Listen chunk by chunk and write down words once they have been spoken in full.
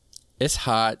It's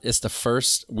hot. It's the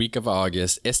first week of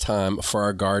August. It's time for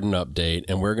our garden update,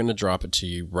 and we're going to drop it to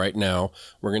you right now.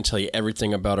 We're going to tell you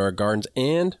everything about our gardens,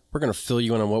 and we're going to fill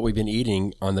you in on what we've been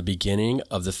eating on the beginning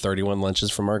of the 31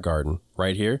 lunches from our garden,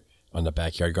 right here on the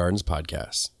Backyard Gardens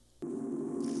podcast.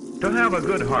 To have a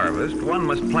good harvest, one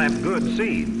must plant good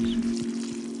seeds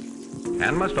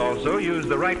and must also use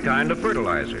the right kind of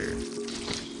fertilizer.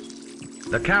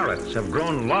 The carrots have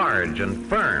grown large and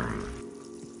firm.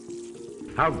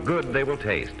 How good they will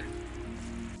taste.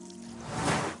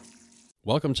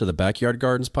 Welcome to the Backyard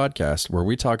Gardens podcast, where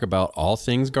we talk about all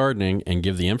things gardening and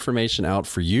give the information out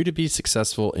for you to be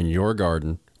successful in your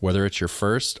garden, whether it's your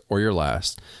first or your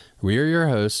last. We are your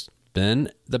hosts,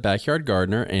 Ben, the backyard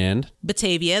gardener, and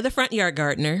Batavia, the front yard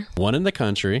gardener. one in the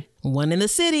country, One in the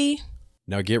city.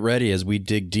 Now get ready as we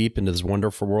dig deep into this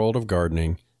wonderful world of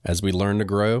gardening as we learn to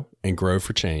grow and grow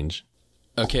for change.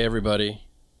 Okay, everybody.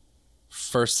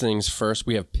 First things first,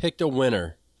 we have picked a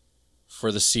winner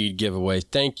for the seed giveaway.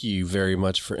 Thank you very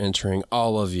much for entering,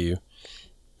 all of you.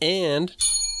 And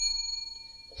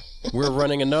we're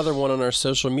running another one on our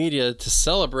social media to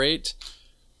celebrate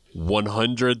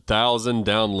 100,000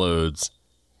 downloads.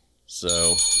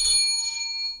 So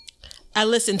I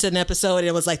listened to an episode and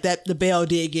it was like that. The bell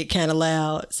did get kind of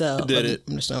loud. So I'm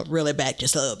just going to reel it back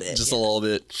just a little bit. Just a little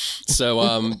bit.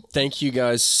 So thank you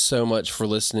guys so much for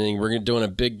listening. We're doing a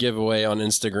big giveaway on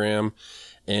Instagram,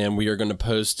 and we are going to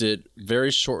post it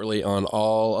very shortly on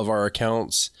all of our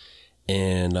accounts.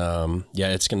 And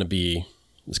it's going to be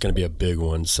a big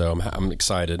one. So I'm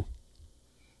excited.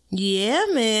 Yeah,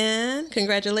 man.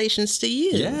 Congratulations to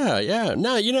you. Yeah.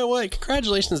 No, you know what?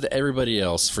 Congratulations to everybody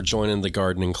else for joining the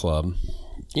gardening club.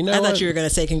 You know, I thought you were going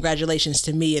to say congratulations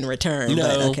to me in return. No,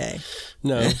 but okay.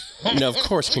 No, of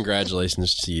course,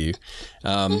 congratulations to you.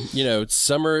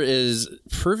 Summer is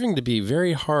proving to be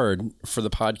very hard for the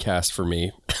podcast for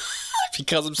me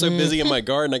because I'm so busy in my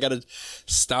garden. I got to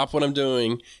stop what I'm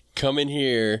doing, come in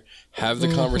here, have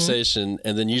the conversation,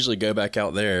 and then usually go back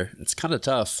out there. It's kind of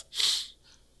tough.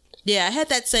 Yeah, I had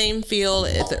that same feel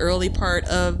at the early part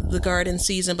of the garden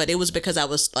season, but it was because I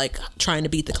was like trying to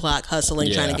beat the clock,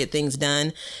 hustling, trying to get things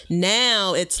done.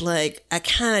 Now it's like I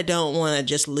kind of don't want to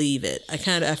just leave it. I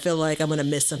feel like I'm going to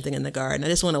miss something in the garden. I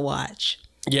just want to watch.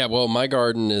 Yeah, well, my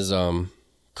garden is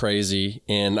crazy,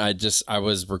 and I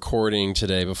was recording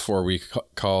today before we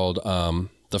called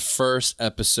the first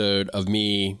episode of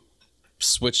me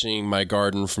switching my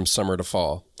garden from summer to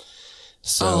fall.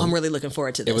 So I'm really looking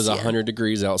forward to this. It was 100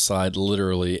 degrees outside,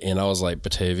 literally, and I was like,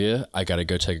 Batavia, I got to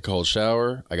go take a cold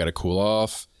shower. I got to cool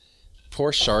off.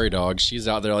 Poor Shari dog. She's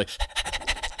out there like,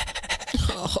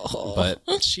 but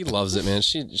she loves it, man.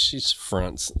 She's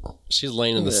fronts. She's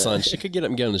laying in the sun. She could get up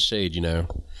and get in the shade, you know.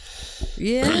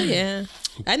 Yeah.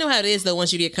 I know how it is, though,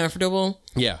 once you get comfortable.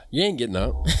 Yeah, you ain't getting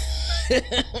up.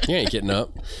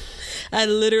 I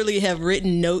literally have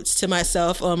written notes to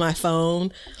myself on my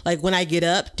phone. Like, when I get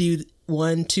up, do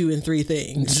 1, 2, and 3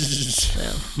 things.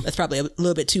 So, that's probably a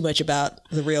little bit too much about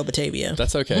the real Batavia.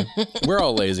 That's okay. We're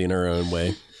all lazy in our own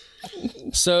way.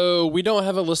 So we don't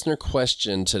have a listener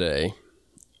question today.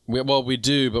 We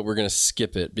do, but we're going to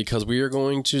skip it because we are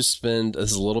going to spend a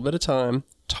little bit of time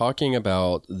talking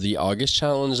about the August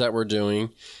challenge that we're doing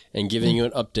and giving you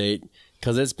an update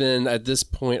because it's been, at this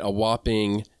point, a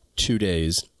whopping 2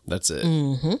 days. That's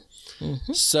it.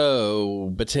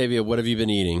 So, Batavia, what have you been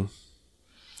eating?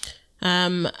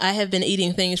 I have been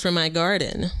eating things from my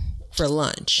garden for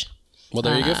lunch. Well,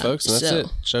 there you go, folks. And that's it.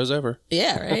 Show's over.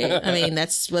 Yeah, right? I mean,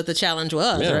 that's what the challenge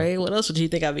was, right? What else would you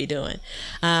think I'd be doing?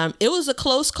 It was a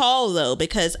close call, though,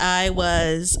 because I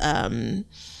was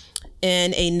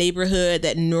in a neighborhood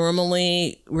that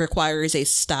normally requires a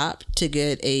stop to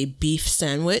get a beef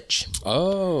sandwich.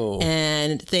 Oh.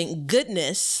 And thank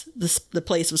goodness the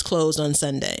place was closed on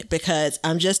Sunday, because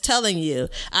I'm just telling you,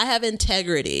 I have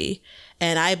integrity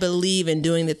and I believe in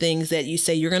doing the things that you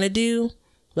say you're going to do.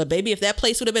 But baby, if that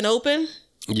place would have been open,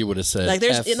 you would have said, like,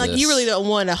 you really don't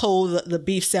want to hold the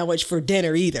beef sandwich for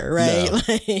dinner either, right?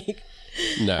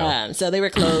 No. No. So they were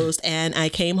closed, and I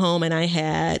came home and I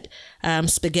had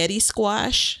spaghetti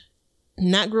squash.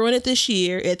 Not growing it this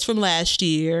year; it's from last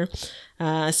year.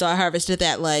 So I harvested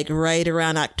that like right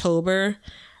around October.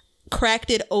 Cracked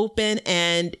it open,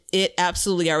 and it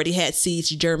absolutely already had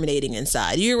seeds germinating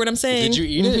inside. You hear what I'm saying? Did you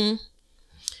eat it?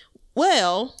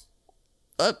 Well,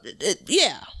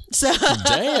 yeah. So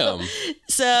damn.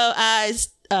 So I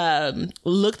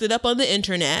looked it up on the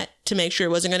internet to make sure it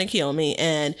wasn't going to kill me,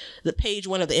 and the page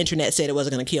 1 of the internet said it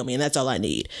wasn't going to kill me, and that's all I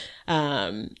need.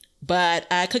 But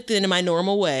I cooked it in my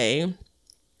normal way,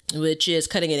 which is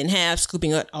cutting it in half,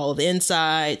 scooping out all of the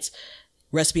insides,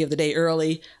 recipe of the day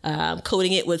early,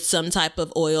 coating it with some type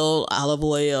of oil, olive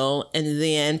oil, and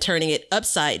then turning it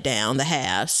upside down, the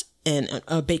halves, in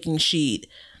a baking sheet,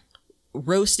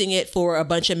 roasting it for a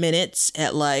bunch of minutes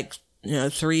at like,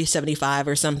 375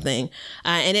 or something.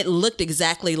 And it looked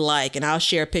exactly like, and I'll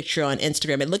share a picture on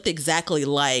Instagram, it looked exactly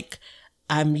like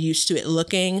I'm used to it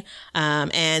looking.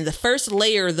 And the first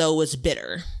layer though was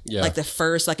bitter. Yeah. Like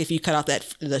if you cut off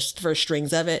the first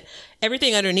strings of it,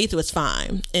 everything underneath was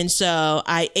fine. And so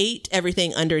I ate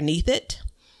everything underneath it.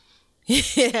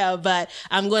 Yeah, but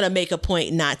I'm going to make a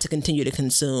point not to continue to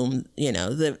consume,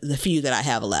 the few that I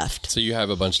have left. So you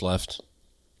have a bunch left?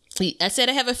 I said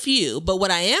I have a few, but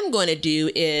what I am going to do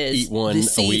is eat one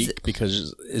a week,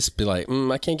 because it's be like,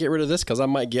 I can't get rid of this because I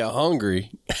might get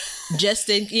hungry.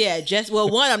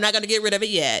 One, I'm not going to get rid of it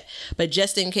yet, but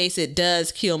just in case it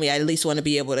does kill me, I at least want to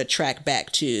be able to track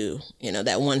back to,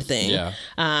 that one thing. Yeah.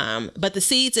 But the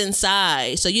seeds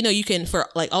inside, so, you can, for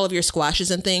like all of your squashes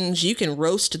and things, you can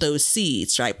roast those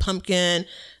seeds, right? Pumpkin,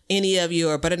 any of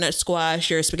your butternut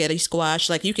squash or spaghetti squash,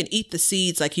 like you can eat the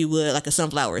seeds like you would like a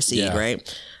sunflower seed,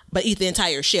 right? But eat the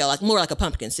entire shell, like more like a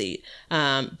pumpkin seed.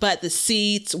 But the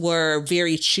seeds were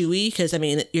very chewy because,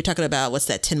 you're talking about,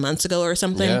 10 months ago or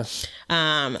something? Yeah.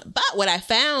 But what I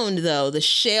found, though, the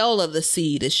shell of the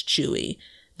seed is chewy.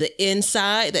 The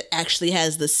inside that actually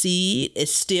has the seed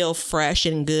is still fresh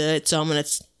and good. So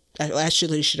I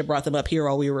actually should have brought them up here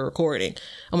while we were recording.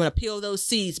 I'm going to peel those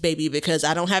seeds, baby, because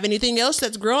I don't have anything else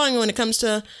that's growing when it comes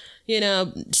to,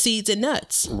 seeds and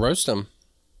nuts. Roast them.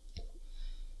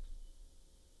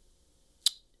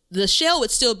 The shell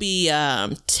would still be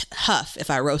tough if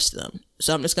I roast them.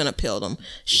 So I'm just going to peel them.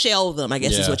 Shell them, I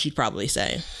guess is what you'd probably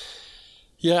say.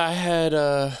 Yeah, I had...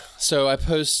 so I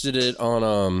posted it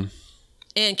on...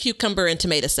 And cucumber and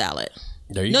tomato salad.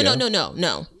 There you go.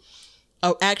 No.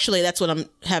 Oh, actually, that's what I'm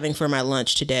having for my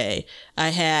lunch today.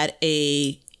 I had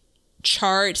a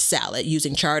chard salad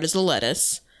using chard as the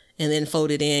lettuce. And then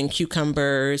folded in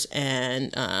cucumbers,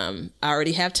 and I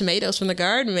already have tomatoes from the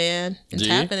garden, man. It's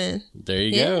happening. There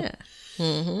you go.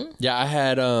 Mm-hmm. Yeah, I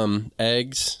had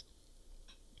eggs,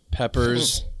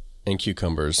 peppers, and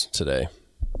cucumbers today.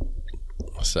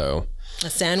 So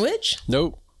a sandwich?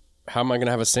 Nope. How am I going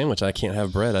to have a sandwich? I can't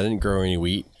have bread. I didn't grow any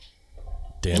wheat.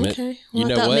 Damn it. Okay. Well, you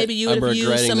know what? Maybe you would have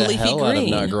used some leafy green. I'm regretting the hell out of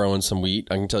not growing some wheat.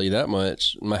 I can tell you that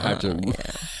much. Might have to... Yeah.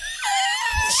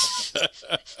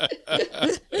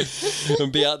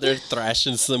 And be out there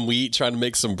thrashing some wheat, trying to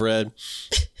make some bread.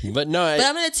 But no, but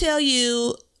I'm going to tell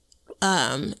you,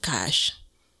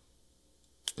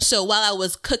 so while I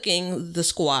was cooking the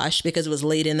squash, because it was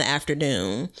late in the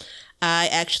afternoon, I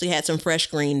actually had some fresh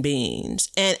green beans.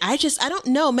 And I don't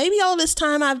know, maybe all this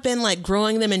time I've been like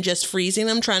growing them and just freezing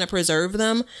them, trying to preserve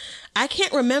them. I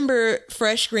can't remember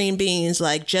fresh green beans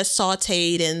like just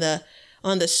sauteed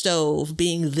on the stove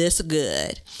being this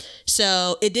good.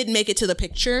 So it didn't make it to the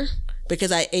picture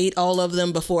because I ate all of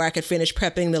them before I could finish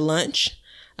prepping the lunch.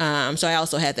 So I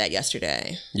also had that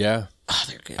yesterday. Yeah. Oh,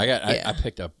 they're good. I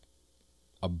picked up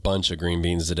a bunch of green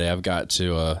beans today. I've got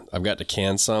to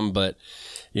can some, but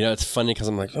it's funny because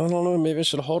I'm like, I don't know, maybe I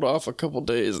should hold off a couple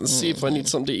days and see if I need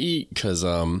something to eat. Because,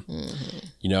 I'm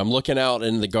looking out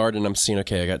in the garden. I'm seeing,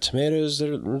 okay, I got tomatoes.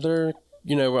 They're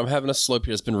I'm having a slope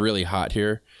here. It's been really hot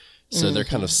here. So they're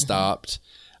kind of stopped.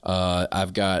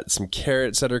 I've got some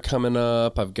carrots that are coming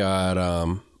up. I've got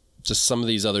just some of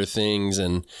these other things,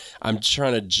 and I'm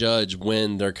trying to judge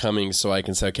when they're coming so I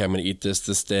can say, okay, I'm going to eat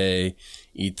this day,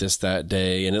 eat this that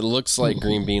day. And it looks like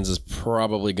green beans is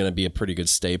probably going to be a pretty good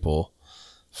staple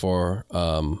for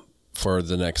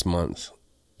the next month.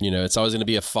 It's always going to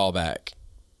be a fallback.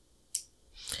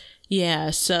 Yeah,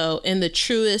 so in the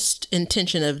truest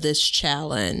intention of this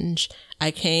challenge,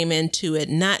 I came into it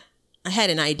I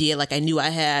had an idea, like I knew I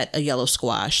had a yellow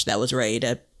squash that was ready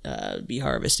to be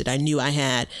harvested. I knew I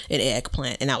had an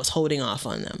eggplant and I was holding off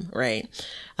on them, right?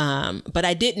 But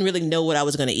I didn't really know what I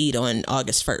was going to eat on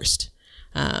August 1st.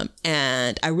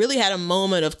 And I really had a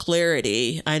moment of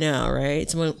clarity. I know, right?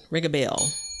 Someone ring a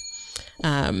bell.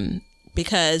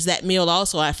 Because that meal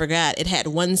also, I forgot, it had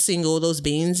those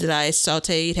beans that I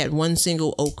sauteed had one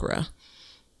single okra.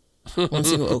 One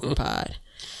single okra pod.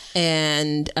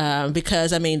 And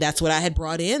because, that's what I had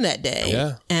brought in that day.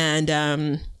 Yeah.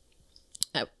 And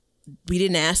we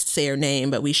didn't say her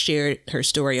name, but we shared her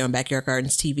story on Backyard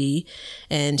Gardens TV.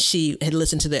 And she had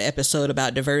listened to the episode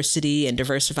about diversity and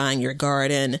diversifying your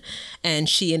garden. And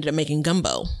she ended up making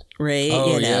gumbo, right?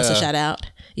 Oh, yeah. So shout out.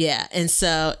 Yeah. And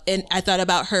I thought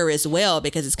about her as well,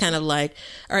 because it's kind of like,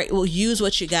 all right, well, use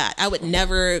what you got. I would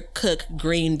never cook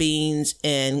green beans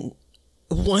and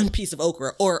one piece of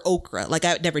okra. Like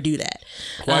I would never do that.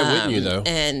 Why wouldn't you though?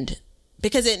 And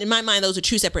because in my mind, those are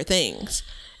two separate things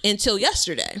until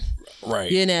yesterday.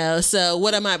 Right. You know, so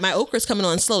what am I? My okra's coming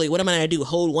on slowly. What am I going to do?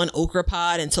 Hold one okra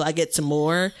pod until I get some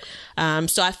more?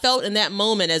 So I felt in that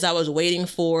moment as I was waiting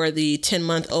for the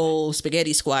 10-month-old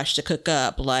spaghetti squash to cook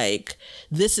up, like,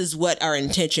 this is what our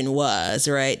intention was,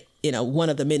 right? You know, one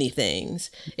of the many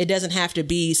things. It doesn't have to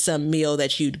be some meal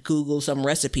that you'd Google some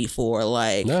recipe for.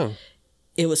 Like, No.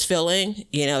 It was filling,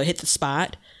 you know, it hit the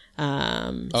spot.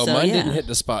 Mine didn't hit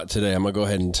the spot today. I'm going to go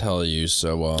ahead and tell you.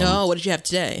 So, what did you have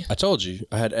today? I told you.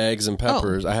 I had eggs and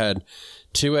peppers. I had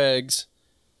 2 eggs.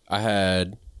 I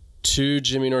had 2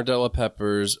 Jimmy Nordella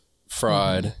peppers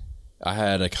fried. I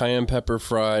had a cayenne pepper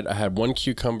fried. I had 1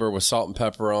 cucumber with salt and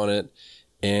pepper on it.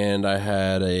 And I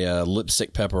had a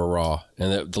lipstick pepper raw.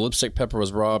 And the lipstick pepper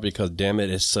was raw because, damn it,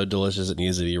 it's so delicious it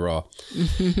needs to be raw.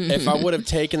 If I would have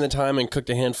taken the time and cooked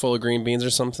a handful of green beans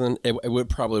or something, it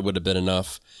probably would have been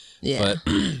enough. Yeah.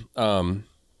 But,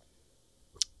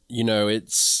 you know,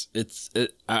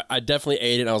 I definitely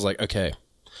ate it. And I was like, okay,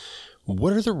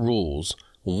 what are the rules?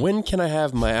 When can I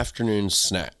have my afternoon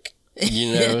snack?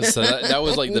 You know, so that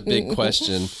was like the big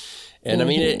question. And I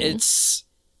mean,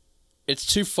 it's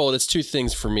twofold. It's 2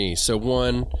 things for me. So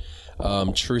one,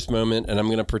 truth moment, and I'm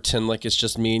going to pretend like it's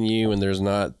just me and you and there's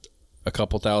not a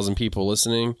couple thousand people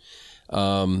listening.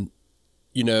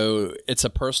 You know, it's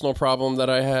a personal problem that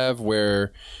I have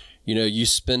where, you know, you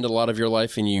spend a lot of your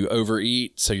life and you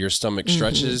overeat, so your stomach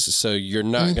stretches, so you're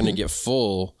not going to get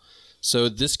full. So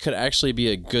this could actually be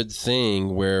a good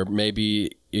thing where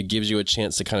maybe it gives you a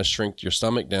chance to kind of shrink your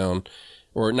stomach down,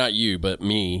 or not you, but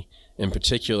me in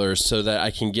particular, so that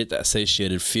I can get that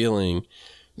satiated feeling.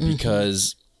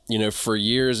 Because, you know, for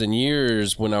years and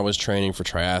years when I was training for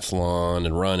triathlon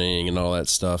and running and all that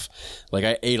stuff, like,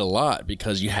 I ate a lot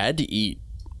because you had to eat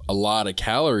a lot of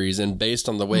calories. And based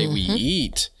on the way we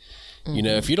eat, you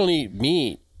know, if you don't eat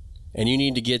meat and you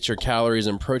need to get your calories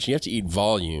and protein, you have to eat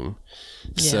volume.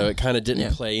 So it kind of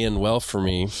didn't play in well for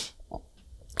me.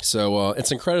 So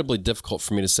it's incredibly difficult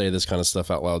for me to say this kind of stuff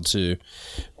out loud too.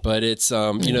 But it's,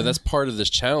 you know, that's part of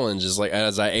this challenge is, like,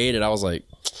 as I ate it, I was like,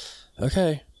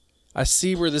 okay, I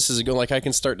see where this is going. Like, I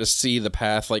can start to see the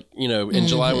path. Like, you know, in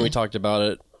July when we talked about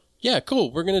it, yeah,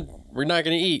 cool. We're not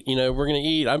going to eat, you know, we're going to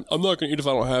eat. I'm not going to eat if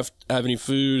I don't have any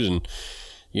food. And,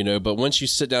 you know, but once you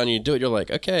sit down and you do it, you're like,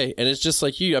 okay. And it's just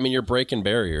like you, I mean, you're breaking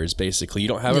barriers, basically. You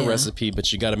don't have a recipe,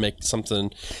 but you got to make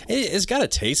something. It's got to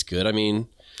taste good. I mean,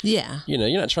 Yeah. you know,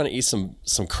 you're not trying to eat some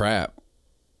crap.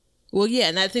 Well, yeah,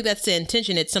 and I think that's the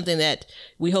intention. It's something that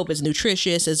we hope is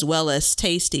nutritious as well as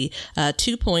tasty.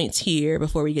 2 points here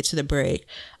before we get to the break.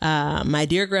 My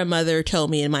dear grandmother told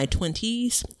me in my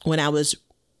 20s, when I was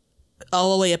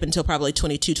all the way up until probably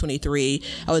 22, 23,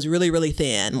 I was really, really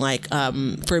thin. Like,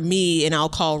 for me, and I'll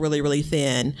call really, really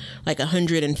thin, like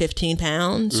 115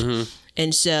 pounds.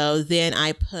 And so then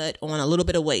I put on a little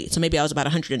bit of weight. So maybe I was about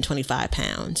 125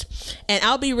 pouns. And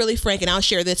I'll be really frank, and I'll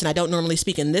share this, and I don't normally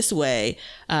speak in this way.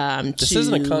 This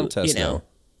isn't a contest, you know, now.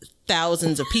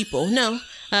 Thousands of people. No.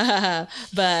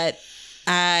 But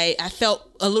I felt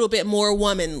a little bit more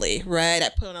womanly, right? I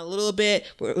put on a little bit,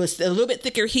 it was a little bit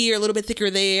thicker here, a little bit thicker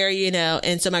there, you know.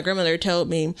 And so my grandmother told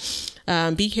me,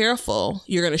 be careful.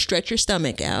 You're going to stretch your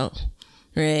stomach out,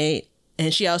 right?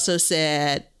 And she also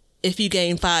said, if you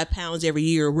gain 5 pounds every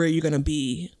year, where are you going to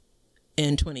be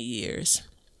in 20 years?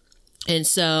 And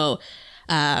so,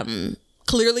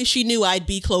 clearly she knew I'd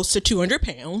be close to 200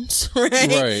 pounds,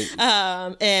 right?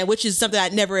 And which is something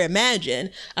I'd never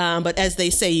imagined. But as they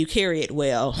say, you carry it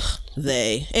well.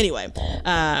 Anyway.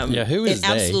 Who is it they?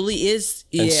 Absolutely is.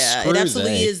 And It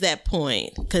absolutely they. is that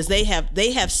point, because they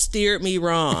have steered me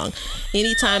wrong.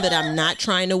 Anytime that I'm not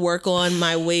trying to work on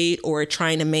my weight or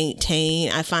trying to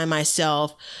maintain, I find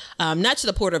myself not to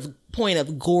the point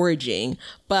of gorging,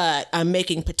 but I'm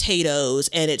making potatoes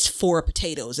and it's 4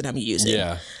 potatoes that I'm using.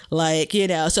 Yeah. Like, you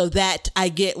know, so that I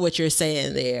get what you're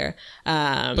saying there.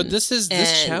 But this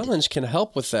challenge can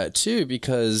help with that too,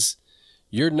 because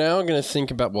you're now going to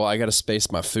think about, well, I got to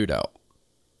space my food out.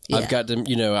 Yeah. I've got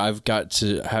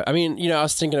to I mean, you know, I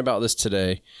was thinking about this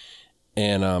today,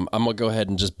 and I'm going to go ahead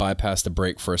and just bypass the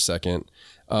break for a second.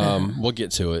 We'll get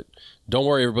to it. Don't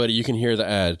worry, everybody. You can hear the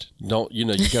ad.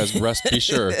 You guys rest, be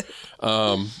sure.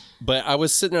 But I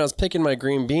was sitting there, I was picking my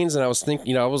green beans, and I was thinking,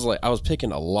 you know, I was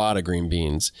picking a lot of green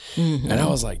beans. And I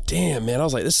was like, damn, man. I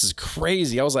was like, this is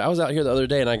crazy. I was out here the other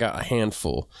day, and I got a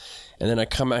handful. And then I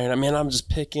come out here, and I'm just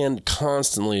picking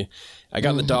constantly. I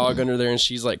got the dog under there, and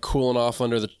she's like cooling off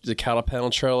under the cattle panel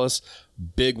trellis.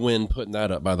 Big win putting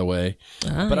that up, by the way.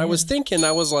 But I was thinking,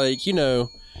 I was like, you know,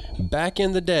 back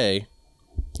in the day,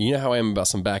 you know how I am about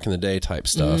some back in the day type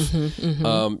stuff.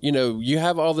 You know, you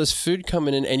have all this food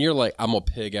coming in and you're like, I'm going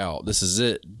to pig out. This is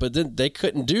it. But then they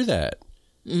couldn't do that.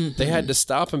 They had to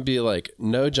stop and be like,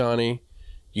 no, Johnny,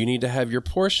 you need to have your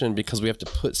portion because we have to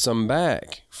put some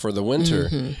back for the winter.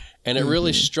 And it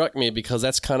really struck me because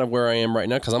that's kind of where I am right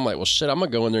now. Because I'm like, well, shit, I'm going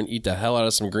to go in there and eat the hell out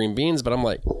of some green beans. But I'm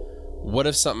like, what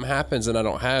if something happens and I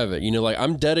don't have it? You know, like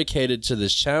I'm dedicated to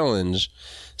this challenge.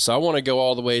 So I want to go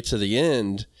all the way to the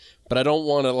end. But I don't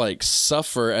want to like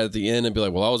suffer at the end and be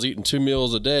like, well, I was eating 2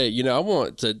 meals a day. You know, I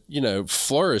want to, you know,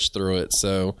 flourish through it.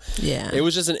 So it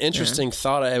was just an interesting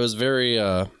thought. It was very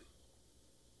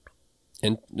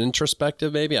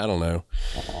introspective, maybe. I don't know.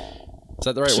 Is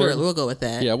that the right word? Sure, we'll go with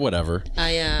that. Yeah, whatever.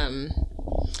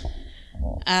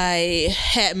 I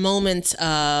had moments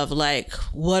of like,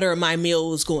 what are my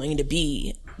meals going to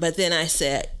be? But then I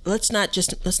said, let's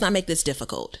not make this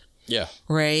difficult. Yeah.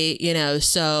 Right. You know,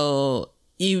 so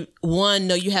you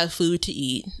know you have food to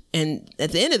eat, and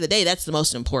at the end of the day, that's the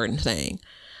most important thing.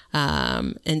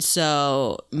 And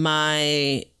so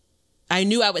I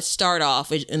knew I would start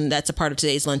off, and that's a part of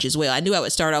today's lunch as well. I knew I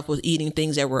would start off with eating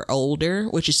things that were older,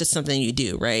 which is just something you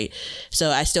do, right?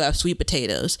 So I still have sweet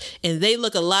potatoes, and they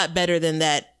look a lot better than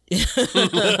that.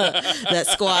 That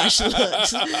squash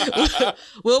looks.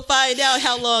 We'll find out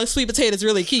how long sweet potatoes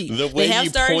really keep. The way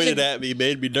you pointed at me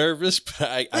made me nervous,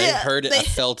 but I heard it. I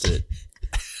felt it.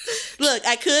 Look,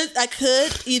 I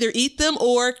could either eat them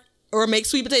or make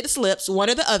sweet potato slips, one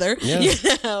or the other. Yeah. You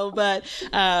know, but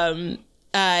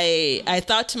I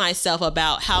thought to myself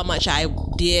about how much I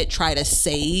did try to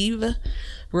save,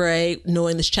 right,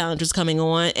 knowing this challenge was coming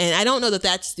on, and I don't know that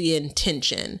that's the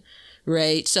intention.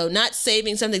 Right. So not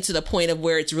saving something to the point of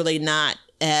where it's really not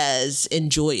as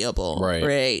enjoyable.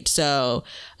 Right. So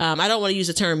I don't want to use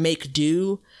the term make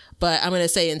do, but I'm going to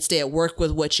say instead work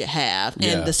with what you have.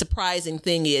 Yeah. And the surprising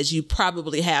thing is you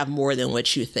probably have more than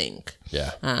what you think.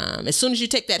 Yeah. As soon as you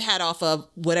take that hat off of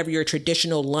whatever your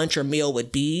traditional lunch or meal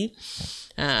would be,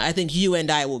 I think you and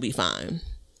I will be fine.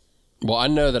 Well, I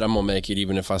know that I'm going to make it.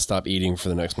 Even if I stop eating for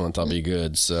the next month, I'll be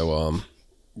good. So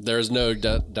there's no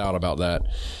doubt about that.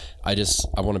 I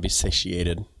want to be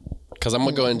satiated because I'm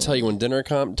going to go ahead and tell you when dinner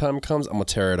time comes, I'm going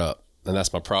to tear it up. And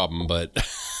that's my problem, but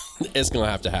it's going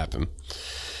to have to happen.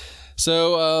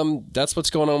 So that's what's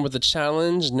going on with the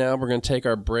challenge. Now we're going to take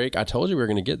our break. I told you we were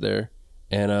going to get there.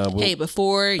 And hey,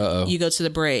 before you go to the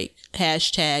break,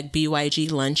 hashtag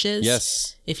BYG lunches.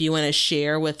 Yes. If you want to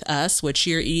share with us what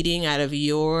you're eating out of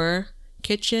your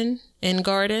kitchen and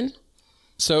garden.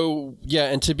 So, yeah,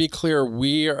 and to be clear,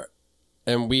 we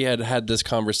had this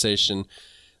conversation.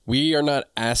 We are not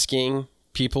asking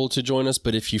people to join us,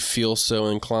 but if you feel so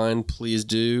inclined, please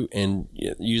do and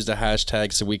use the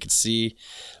hashtag so we could see.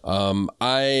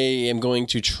 I am going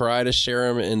to try to share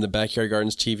them in the Backyard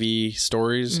Gardens TV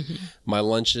stories, my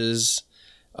lunches.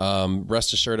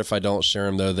 Rest assured, if I don't share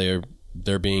them, though,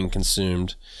 they're being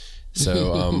consumed.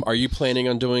 So are you planning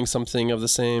on doing something of the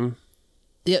same?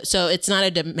 Yeah, so it's not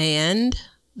a demand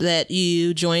that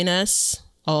you join us,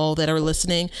 all that are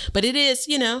listening, but it is,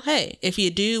 hey, if you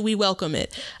do, we welcome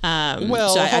it. So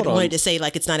I wanted to say,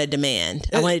 like, it's not a demand.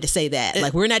 I wanted to say that,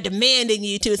 like, we're not demanding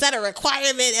you to. It's not a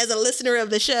requirement as a listener of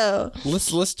the show.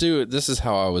 Let's do it. This is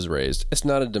how I was raised. It's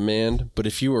not a demand, but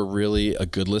if you were really a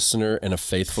good listener and a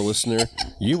faithful listener,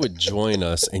 you would join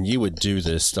us and you would do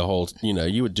this the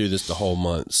whole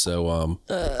month. So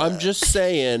I'm just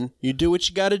saying, you do what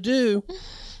you got to do.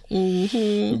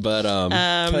 But can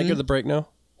I go to the break now?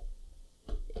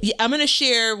 Yeah, I'm going to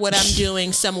share what I'm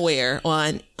doing somewhere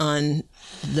on the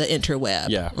interweb.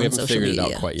 Yeah, we haven't figured it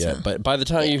out quite yet, but by the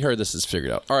time you heard this, it's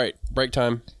figured out. All right, break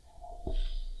time.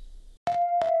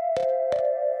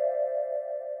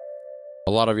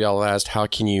 A lot of y'all asked, how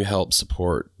can you help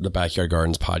support the Backyard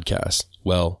Gardens podcast?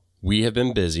 Well, we have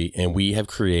been busy and we have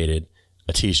created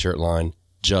a t-shirt line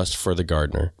just for the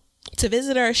gardener. To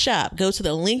visit our shop, go to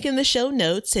the link in the show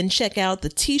notes and check out the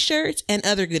t-shirts and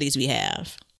other goodies we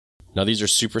have. Now, these are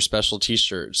super special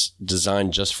t-shirts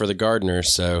designed just for the gardener,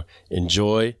 so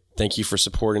enjoy. Thank you for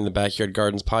supporting the Backyard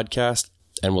Gardens podcast,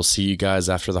 and we'll see you guys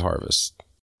after the harvest.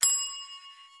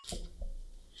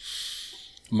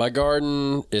 My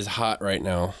garden is hot right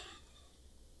now.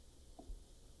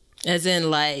 As in,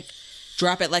 like,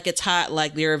 drop it like it's hot,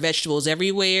 like there are vegetables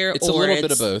everywhere? It's a little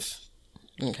bit of both.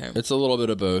 Okay. It's a little bit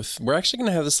of both. We're actually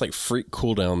going to have this, like, freak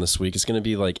cool down this week. It's going to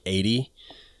be, like, 80.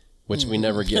 Which we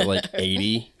never get like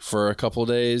 80 for a couple of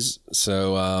days.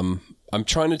 So I'm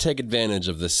trying to take advantage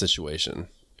of this situation.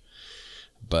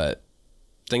 But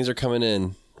things are coming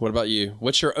in. What about you?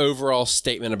 What's your overall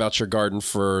statement about your garden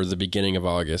for the beginning of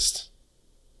August?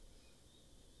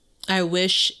 I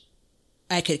wish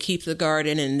I could keep the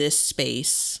garden in this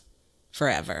space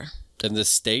forever. In this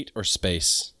state or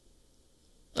space?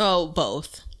 Oh,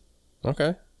 both.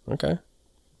 Okay.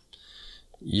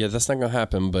 Yeah, that's not gonna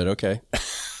happen, but okay.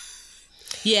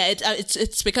 Yeah,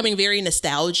 it's becoming very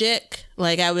nostalgic.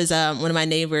 Like I was one of my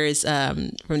neighbors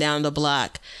from down the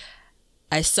block.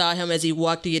 I saw him as he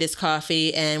walked to get his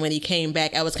coffee, and when he came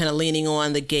back, I was kind of leaning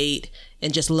on the gate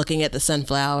and just looking at the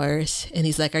sunflowers. And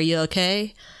he's like, "Are you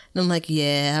okay?" And I'm like,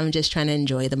 "Yeah, I'm just trying to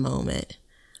enjoy the moment."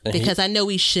 Because I know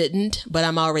we shouldn't, but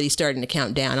I'm already starting to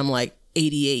count down. I'm like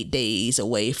 88 days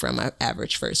away from my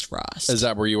average first frost. Is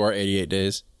that where you are, 88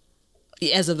 days?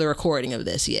 As of the recording of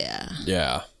this, yeah.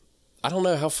 Yeah. I don't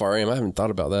know how far I am. I haven't thought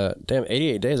about that. Damn,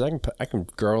 88 days. I can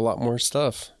grow a lot more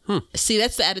stuff. See,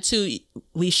 that's the attitude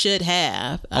we should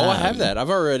have. I have that.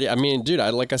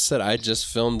 Like I said, I just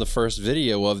filmed the first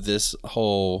video of this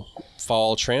whole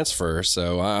fall transfer,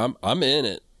 so I'm in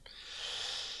it.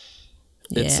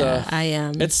 I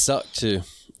am. It sucked too.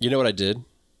 You know what I did?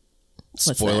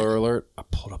 Spoiler alert, I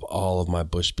pulled up all of my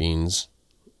bush beans.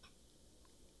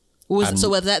 So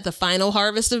was that the final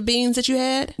harvest of beans that you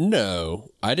had? No,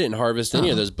 I didn't harvest any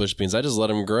of those bush beans. I just let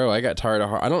them grow. I got tired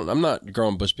of I'm not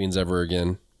growing bush beans ever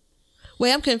again.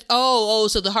 Wait, so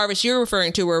the harvest you're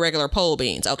referring to were regular pole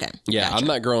beans. Okay. Yeah, gotcha. I'm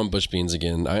not growing bush beans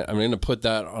again. I'm going to put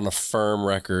that on a firm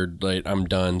record. Like, I'm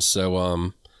done.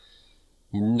 So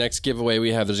next giveaway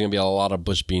we have, there's going to be a lot of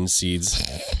bush bean seeds.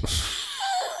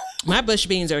 My bush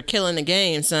beans are killing the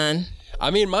game, son. I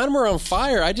mean, mine were on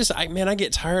fire. I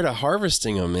get tired of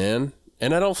harvesting them, man.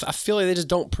 And I feel like they just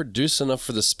don't produce enough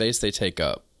for the space they take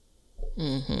up.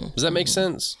 Mm-hmm. Does that make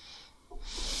sense?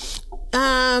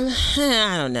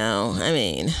 I don't know. I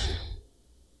mean,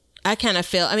 I kind of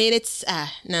feel, it's,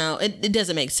 no, it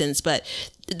doesn't make sense, but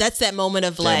that's that moment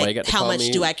of like, how much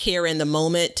do I care in the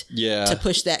moment to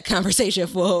push that conversation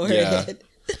forward? Yeah.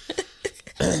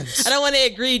 I don't want to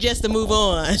agree just to move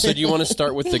on. So do you want to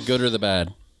start with the good or the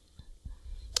bad?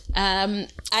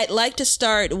 I'd like to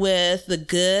start with the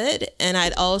good, and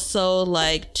I'd also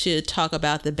like to talk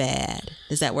about the bad.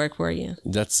 Does that work for you?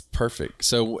 That's perfect.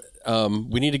 So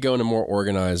we need to go in a more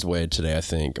organized way today, I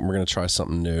think. And we're going to try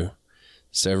something new.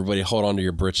 So everybody hold on to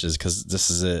your britches because this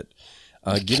is it.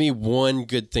 Give me one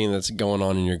good thing that's going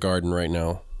on in your garden right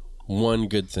now. One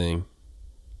good thing.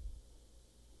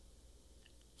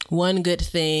 One good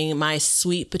thing, my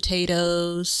sweet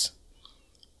potatoes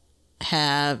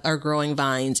are growing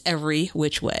vines every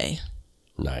which way.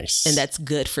 Nice. And that's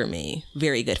good for me.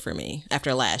 Very good for me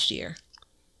after last year.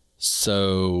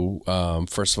 So,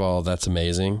 first of all, that's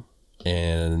amazing.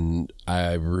 And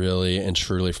I really and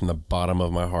truly from the bottom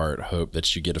of my heart hope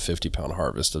that you get a 50-pound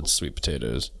harvest of sweet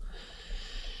potatoes.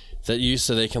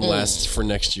 So they can last for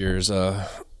next year's So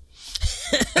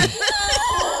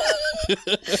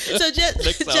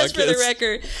just for the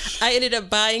record, I ended up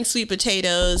buying sweet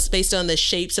potatoes based on the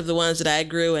shapes of the ones that I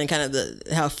grew and kind of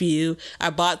how few.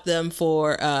 I bought them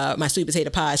for my sweet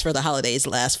potato pies for the holidays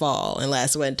last fall and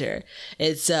last winter.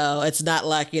 And so it's not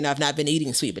like, I've not been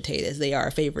eating sweet potatoes. They are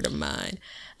a favorite of mine.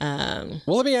 Well,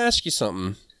 let me ask you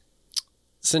something.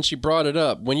 Since you brought it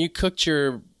up, when you cooked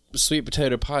your sweet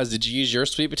potato pies, did you use your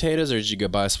sweet potatoes or did you go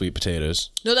buy sweet potatoes?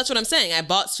 No, that's what I'm saying. I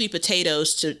bought sweet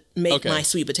potatoes to make my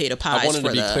sweet potato pies. I wanted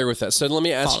to be clear with that. So let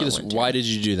me ask you this. Winter. Why did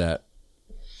you do that?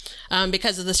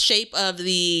 Because of the shape of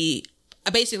I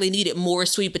basically needed more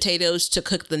sweet potatoes to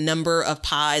cook the number of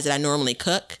pies that I normally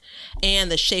cook.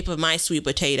 And the shape of my sweet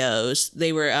potatoes,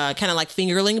 they were kind of like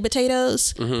fingerling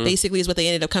potatoes, basically is what they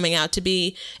ended up coming out to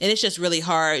be. And it's just really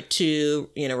hard to,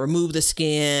 remove the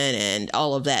skin and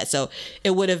all of that. So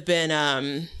it would have been,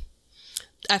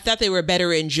 I thought they were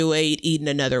better enjoyed eaten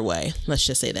another way. Let's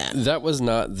just say that. That was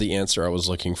not the answer I was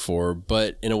looking for,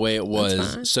 but in a way it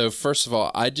was. So first of all,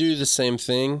 I do the same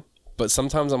thing, but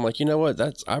sometimes I'm like, you know what?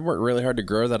 I worked really hard to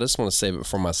grow that. I just want to save it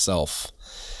for myself.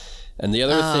 And the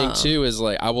other thing, too, is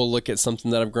like I will look at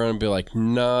something that I've grown and be like,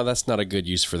 no, that's not a good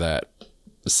use for that.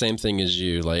 The same thing as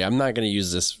you. Like, I'm not going to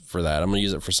use this for that. I'm going to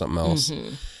use it for something else.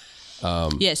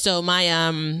 Yeah, so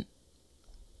my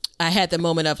I had the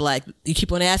moment of like, you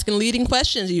keep on asking leading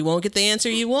questions, you won't get the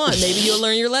answer you want. Maybe you'll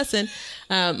learn your lesson.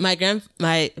 My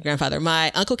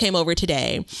uncle came over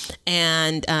today,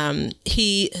 and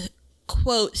he,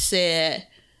 quote, said,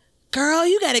 "Girl,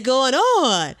 you got it going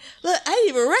on. Look, I didn't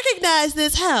even recognize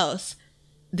this house."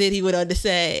 then he went on to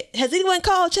say, "Has anyone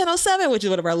called Channel 7?" which is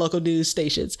one of our local news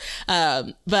stations.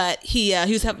 But he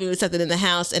was helping me with something in the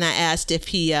house, and I asked if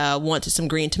he wanted some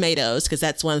green tomatoes, because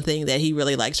that's one thing that he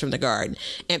really likes from the garden.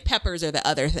 And peppers are the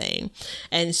other thing.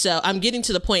 And so I'm getting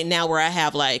to the point now where I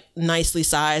have like nicely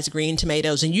sized green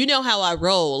tomatoes. And you know how I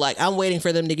roll. Like, I'm waiting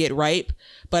for them to get ripe,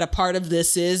 but a part of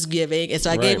this is giving. And so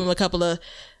I gave him a couple of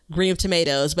green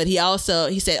tomatoes, but he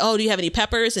said, "Oh, do you have any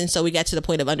peppers?" And so we got to the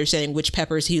point of understanding which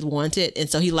peppers he wanted, and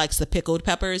so he likes the pickled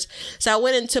peppers. So I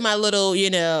went into my little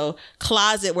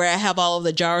closet where I have all of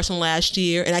the jars from last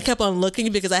year, and I kept on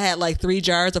looking because I had like 3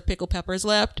 jars of pickled peppers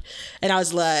left, and I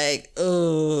was like,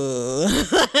 "Oh,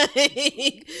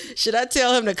 should I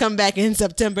tell him to come back in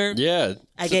September?" Yeah,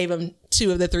 I gave him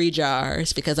 2 of the 3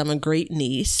 jars because I'm a great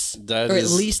niece, or at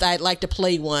least I'd like to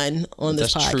play one on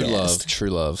this podcast.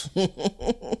 True love.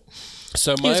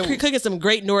 So he was cooking some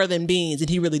great northern beans, and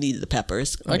he really needed the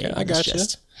peppers. I got you.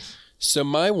 So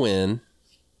my win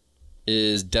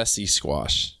is Desi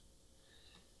squash.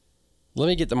 Let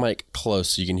me get the mic close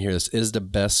so you can hear this. It is the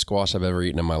best squash I've ever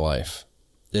eaten in my life.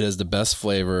 It is the best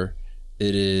flavor.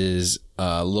 It is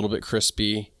a little bit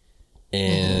crispy,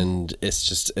 and it's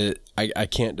just I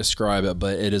can't describe it,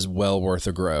 but it is well worth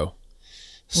a grow.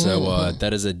 So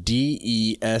that is a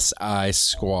DESI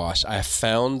squash. I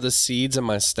found the seeds in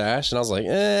my stash, and I was like,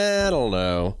 I don't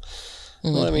know.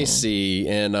 Let me see.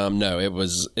 And no,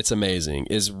 it's amazing.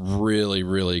 It's really,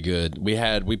 really good. We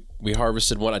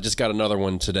harvested one. I just got another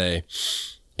one today,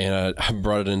 and I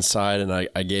brought it inside, and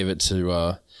I gave it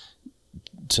to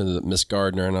Miss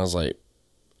Gardner, and I was like,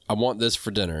 I want this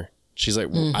for dinner. She's like,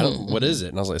 what is it?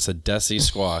 And I was like, it's a Desi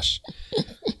squash.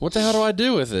 What the hell do I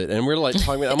do with it? And we're like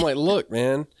talking. I'm like, look,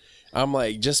 man. I'm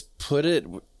like, just put it.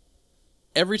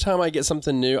 Every time I get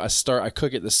something new, I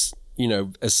cook it this,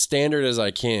 as standard as I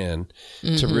can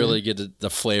to really get the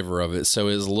flavor of it. So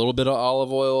it's a little bit of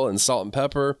olive oil and salt and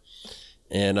pepper.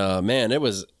 And man, it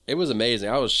was amazing.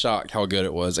 I was shocked how good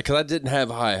it was because I didn't have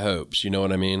high hopes. You know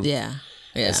what I mean? Yeah.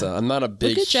 Yeah. So I'm not a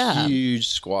big, huge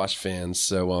squash fan.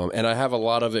 So, and I have a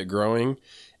lot of it growing,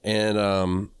 and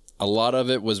a lot of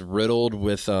it was riddled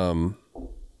with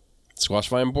squash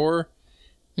vine borer,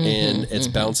 and it's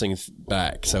bouncing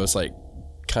back. So it's like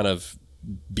kind of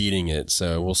beating it.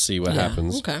 So we'll see what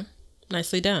happens. Okay.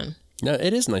 Nicely done. No,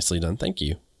 it is nicely done. Thank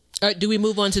you. All right, do we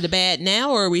move on to the bad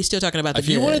now, or are we still talking about the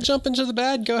good? If you want to jump into the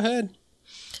bad, go ahead.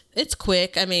 It's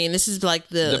quick. I mean, this is like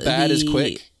the bad is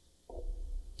quick.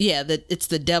 Yeah, it's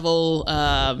the devil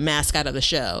mascot of the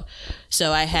show.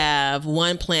 So I have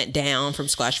 1 plant down from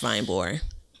squash vine borer.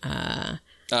 Out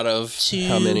of 2,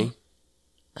 how many?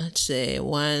 Let's say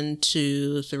 1,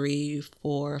 2, 3,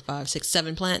 4, 5, 6,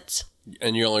 7 plants.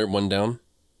 And you only 1 down?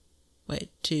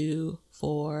 Wait, 2,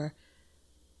 4,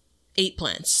 8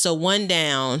 plants. So 1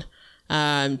 down.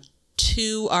 3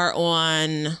 are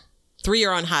on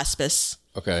hospice.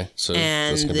 Okay, so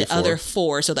and the other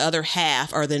 4, so the other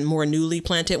half are the more newly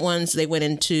planted ones. They went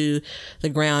into the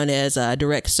ground as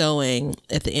direct sowing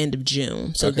at the end of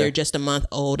June, so they're just a month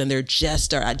old, and I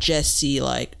just see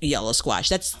like yellow squash.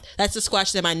 That's the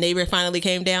squash that my neighbor finally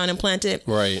came down and planted.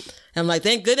 Right. I'm like,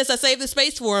 thank goodness I saved the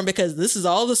space for him, because this is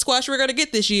all the squash we're gonna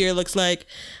get this year. Looks like.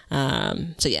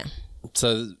 So yeah.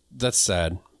 So that's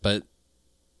sad, but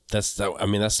that's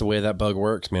the way that bug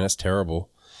works, man. That's terrible.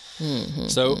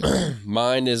 So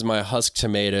mine is my husk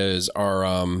tomatoes are,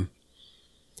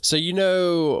 so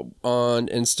on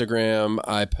Instagram,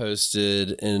 I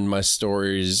posted in my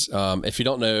stories, if you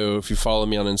don't know, if you follow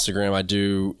me on Instagram, I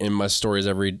do in my stories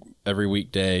every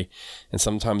weekday, and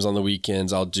sometimes on the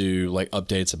weekends I'll do like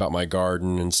updates about my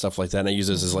garden and stuff like that, and I use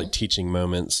those as like teaching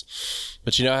moments.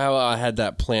 But you know how I had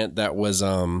that plant that was,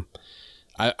 I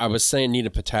was saying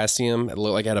needed potassium. It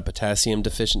looked like I had a potassium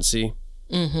deficiency.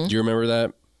 Do you remember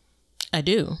that? I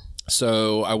do.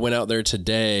 So I went out there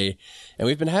today, and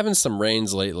we've been having some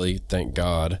rains lately, thank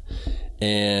God.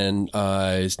 And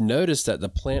I noticed that the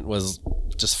plant was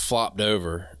just flopped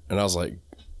over, and I was like,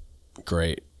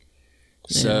 great.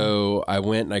 Yeah. So I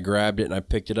went and I grabbed it and I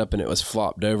picked it up, and it was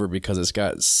flopped over because it's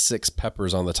got 6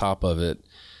 peppers on the top of it.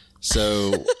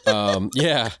 So,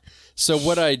 yeah. So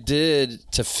what I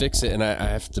did to fix it, and I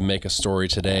have to make a story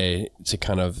today to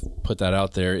kind of put that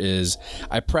out there, is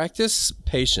I practice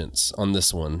patience on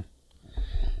this one.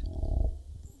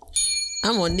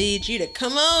 I'm going to need you to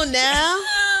come on now.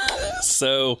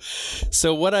 So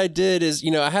what I did is,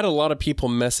 I had a lot of people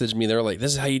message me. They're like,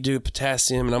 this is how you do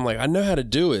potassium. And I'm like, I know how to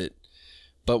do it,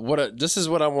 but this is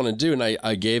what I want to do. And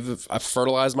I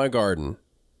fertilized my garden.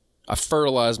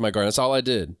 That's all I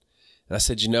did. And I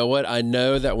said, you know what? I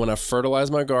know that when I fertilize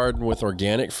my garden with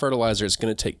organic fertilizer, it's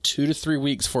going to take 2 to 3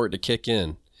 weeks for it to kick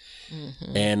in.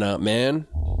 And man,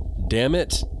 damn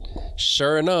it,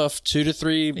 sure enough, 2 to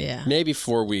 3, maybe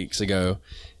 4 weeks ago,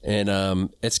 and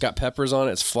it's got peppers on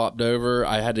it. It's flopped over.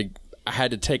 I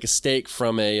had to take a steak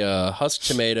from a husk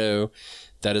tomato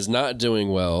that is not doing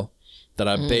well, that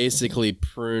I basically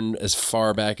pruned as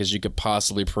far back as you could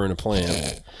possibly prune a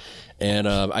plant. And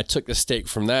I took the steak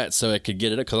from that so I could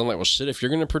get it up, because I'm like, well, shit, if you're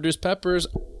going to produce peppers,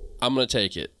 I'm going to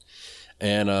take it.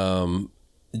 And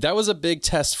that was a big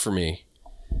test for me.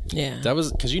 Yeah. That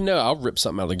was because, I'll rip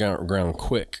something out of the ground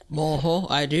quick.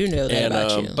 I do know that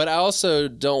about you. But I also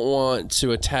don't want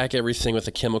to attack everything with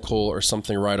a chemical or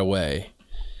something right away.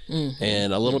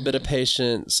 And a little bit of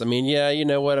patience. I mean, yeah, you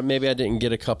know what? Maybe I didn't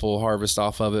get a couple harvests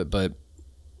off of it, but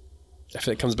if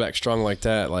it comes back strong like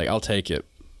that, like, I'll take it.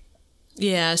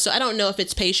 Yeah. So I don't know if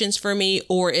it's patience for me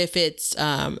or if it's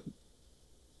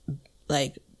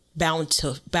like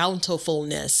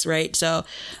bountifulness, right? So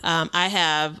I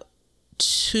have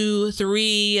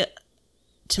 2-3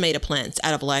 tomato plants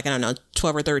out of, like, I don't know,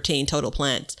 12 or 13 total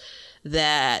plants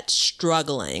that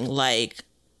struggling. Like,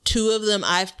 2 of them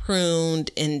I've pruned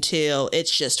until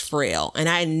it's just frail, and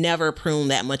I never prune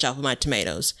that much off of my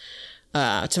tomato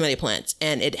plants,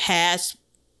 and it has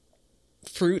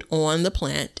fruit on the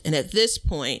plant, and at this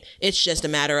point it's just a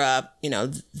matter of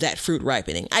that fruit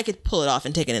ripening. I could pull it off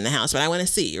and take it in the house, but I want to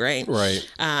see, right?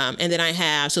 And then I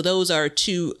have, so those are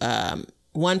 2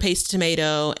 one paste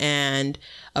tomato and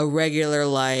a regular,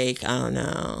 like, I don't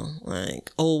know,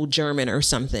 like old German or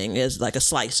something, is like a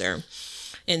slicer.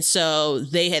 And so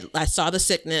I saw the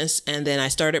sickness, and then I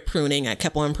started pruning. I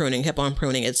kept on pruning.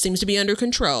 It seems to be under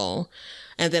control.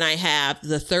 And then I have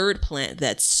the 3rd plant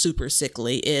that's super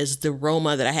sickly, is the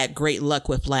Roma that I had great luck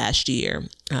with last year.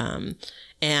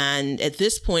 And at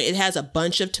this point, it has a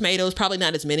bunch of tomatoes, probably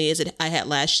not as many as I had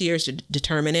last year to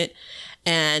determine it.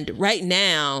 And right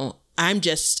now, I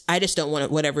just don't want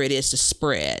whatever it is to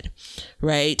spread,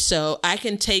 right? So I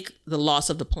can take the loss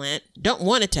of the plant. Don't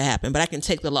want it to happen, but I can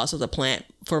take the loss of the plant.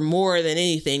 For more than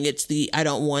anything, I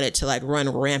don't want it to, like, run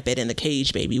rampant in the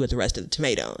cage baby with the rest of the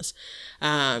tomatoes.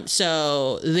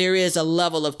 So there is a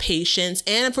level of patience,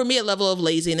 and for me, a level of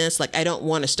laziness. Like, I don't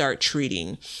want to start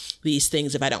treating these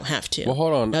things if I don't have to. Well,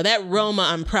 hold on. Now, that Roma,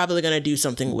 I'm probably going to do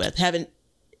something with. Haven't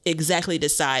exactly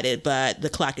decided, but the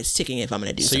clock is ticking if I'm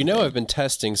going to do something. So I've been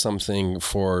testing something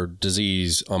for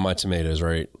disease on my tomatoes,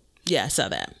 right? Yeah, I saw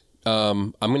that.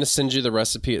 I'm going to send you the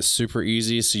recipe. It's super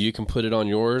easy, so you can put it on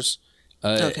yours.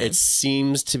 Okay. It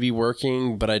seems to be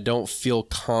working, but I don't feel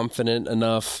confident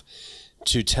enough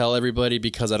to tell everybody,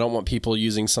 because I don't want people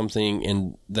using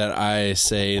something that I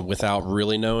say without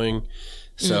really knowing.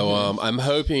 So I'm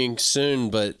hoping soon,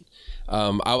 but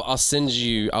I'll send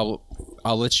you.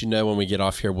 I'll let you know when we get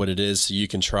off here what it is, so you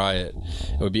can try it.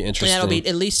 It would be interesting. And that'll be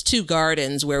at least 2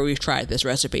 gardens where we've tried this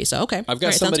recipe. So okay, I've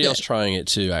got somebody else trying it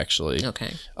too, actually.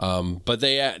 Okay. But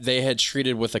they had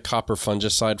treated with a copper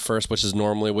fungicide first, which is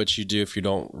normally what you do if you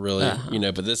don't really,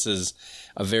 But this is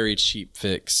a very cheap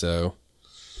fix. So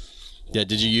yeah,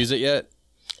 did you use it yet?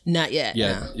 Not yet.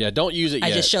 Yeah, no. Yeah. Don't use it yet.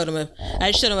 I just showed him a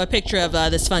picture of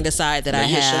this fungicide that I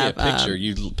have. Show me a picture.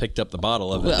 You picked up the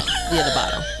bottle of it. Well, yeah, the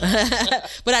bottle.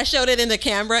 But I showed it in the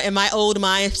camera, and my old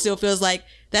mind still feels like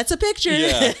that's a picture.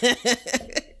 Yeah.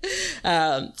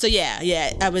 So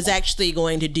yeah. I was actually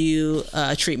going to do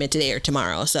a treatment today or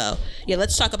tomorrow. So yeah,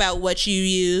 let's talk about what you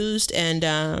used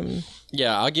and.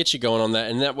 Yeah, I'll get you going on that,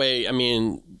 and that way, I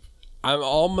mean, I'm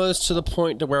almost to the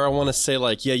point to where I want to say,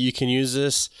 like, yeah, you can use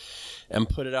this and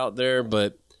put it out there,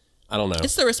 but I don't know.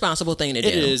 It's the responsible thing to do.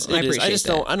 It is. I just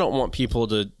don't want people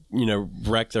to,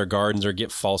 wreck their gardens or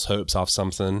get false hopes off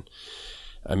something.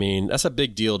 I mean, that's a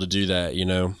big deal to do that,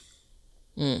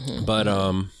 Mm-hmm. But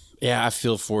yeah, I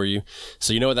feel for you.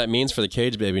 So you know what that means for the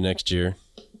cage baby next year?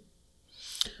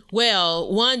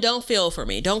 Well, one, don't feel for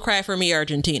me. Don't cry for me,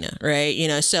 Argentina,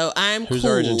 right? So I'm Who's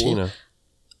cool. Argentina?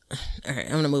 All right,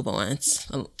 I'm gonna move on.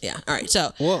 Yeah. All right.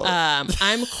 So,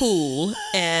 I'm cool,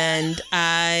 and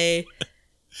I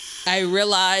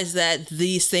realize that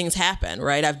these things happen.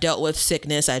 Right. I've dealt with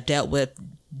sickness. I've dealt with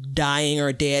dying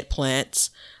or dead plants.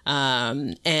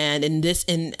 And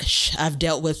I've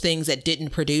dealt with things that didn't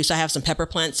produce. I have some pepper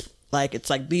plants. Like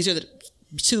these are the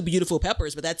 2 beautiful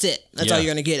peppers, but that's it. That's all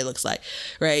you're going to get, it looks like.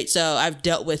 Right. So I've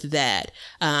dealt with that.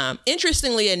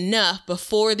 Interestingly enough,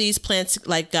 before these plants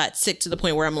got sick to the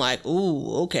point where I'm like,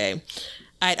 ooh, okay,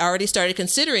 I'd already started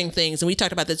considering things. And we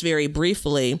talked about this very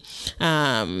briefly.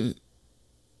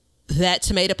 That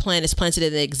tomato plant is planted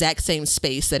in the exact same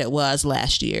space that it was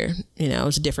last year. It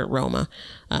was a different Roma.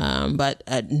 But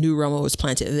a new Roma was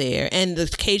planted there. And the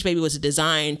cage baby was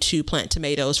designed to plant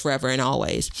tomatoes forever and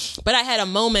always. But I had a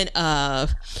moment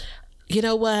of, you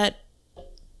know what?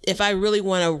 if I really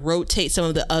want to rotate some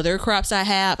of the other crops I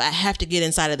have to get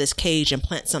inside of this cage and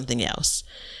plant something else.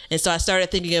 And so I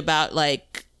started thinking about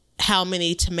like how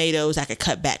many tomatoes I could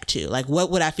cut back to. Like, what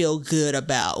would I feel good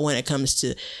about when it comes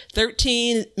to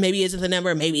 13? Maybe isn't the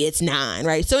number, maybe it's 9,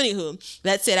 right? So anywho,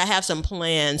 that said, I have some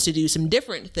plans to do some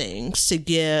different things to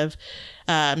give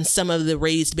some of the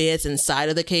raised beds inside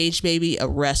of the cage baby a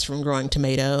rest from growing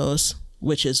tomatoes,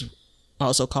 which is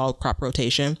also called crop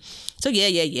rotation. So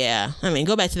yeah. I mean,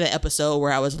 go back to that episode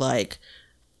where I was like,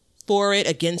 for it,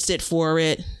 against it, for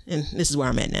it. And this is where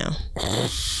I'm at now.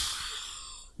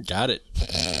 Got it.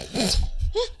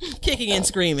 Kicking and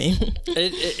screaming.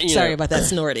 Sorry about that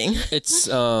snorting. It's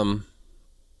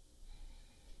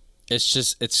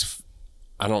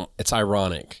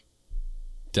ironic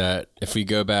that if we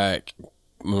go back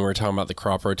when we were talking about the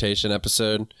crop rotation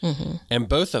episode, and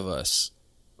both of us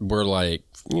were like,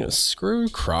 screw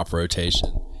crop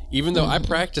rotation. Even though I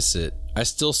practice it, I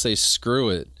still say screw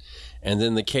it. And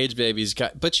then the cage babies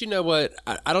but you know what?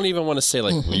 I don't even want to say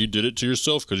like, well, you did it to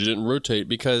yourself because you didn't rotate,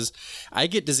 because I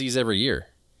get disease every year.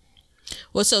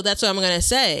 Well, so that's what I'm going to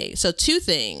say. So 2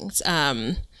 things.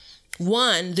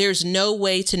 One, there's no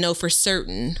way to know for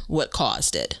certain what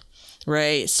caused it,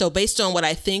 right? So based on what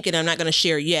I think, and I'm not going to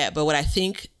share yet, but what I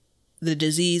think the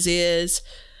disease is,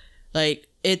 like,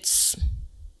 it's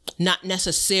not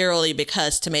necessarily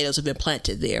because tomatoes have been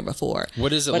planted there before. What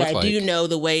does it look like? But I do know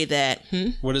the way that...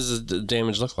 What does the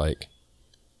damage look like?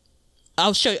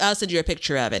 I'll send you a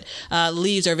picture of it.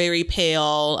 Leaves are very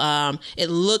pale. It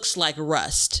looks like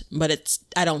rust, but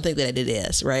I don't think that it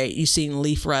is, right? You've seen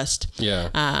leaf rust. Yeah.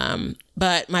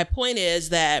 But my point is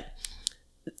that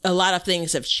a lot of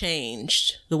things have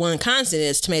changed. The one constant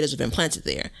is tomatoes have been planted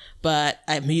there, but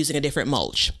I'm using a different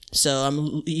mulch. So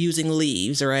I'm using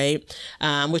leaves, right?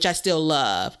 Which I still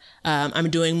love. I'm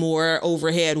doing more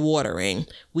overhead watering.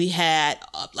 We had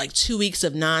like 2 weeks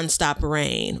of nonstop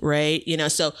rain, right?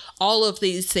 So all of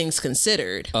these things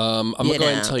considered. I'm going to go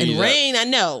ahead and tell you that. Rain, I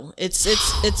know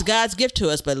it's God's gift to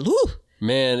us, but whew.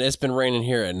 Man, it's been raining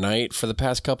here at night for the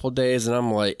past couple of days, and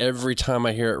I'm like, every time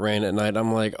I hear it rain at night,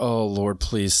 I'm like, oh Lord,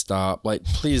 please stop. Like,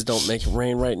 please don't make it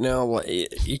rain right now.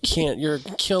 Like, you can't. You're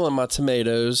killing my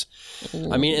tomatoes.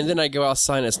 I mean, and then I go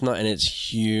outside and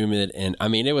it's humid, and I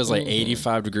mean, it was like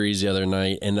 85 degrees the other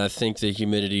night, and I think the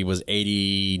humidity was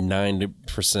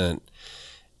 89%.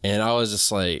 And I was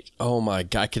just like, oh my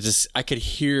God, I could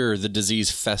hear the disease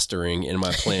festering in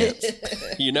my plants.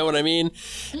 You know what I mean?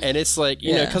 And it's like,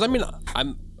 you know, because I mean,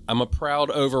 I'm a proud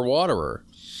overwaterer,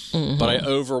 but I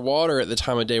overwater at the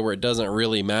time of day where it doesn't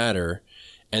really matter.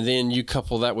 And then you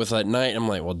couple that with at night, I'm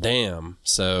like, well, damn.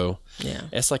 So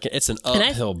it's like, it's an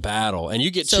uphill battle. And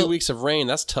you get 2 weeks of rain,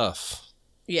 that's tough.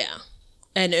 Yeah.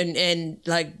 And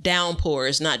like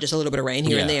downpours, not just a little bit of rain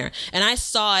here and there. And I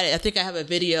saw it, I think I have a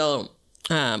video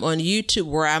on YouTube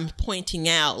where I'm pointing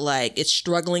out like it's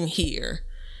struggling here,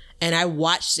 and I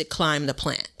watched it climb the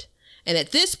plant. And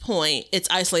at this point, it's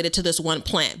isolated to this one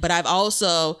plant. But I've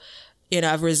also,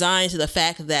 I've resigned to the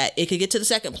fact that it could get to the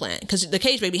second plant, because the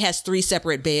cage baby has 3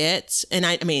 separate beds. And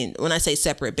I mean, when I say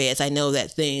separate beds, I know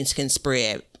that things can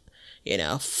spread,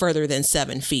 further than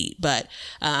 7 feet. But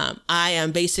I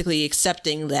am basically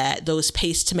accepting that those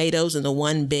paste tomatoes in the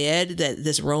one bed that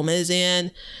this Roma is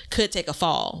in could take a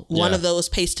fall. Yeah. One of those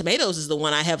paste tomatoes is the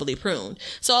one I heavily pruned.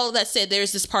 So all of that said,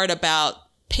 there's this part about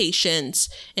patience.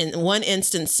 In one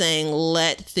instance saying,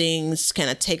 let things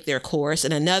kind of take their course.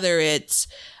 And another, it's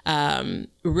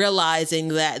realizing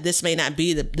that this may not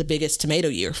be the biggest tomato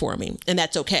year for me, and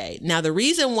that's okay. Now, the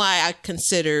reason why I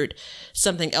considered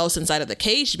something else inside of the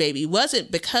cage baby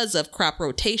wasn't because of crop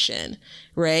rotation,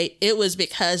 right? It was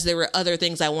because there were other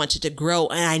things I wanted to grow,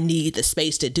 and I need the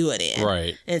space to do it in.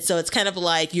 Right. And so it's kind of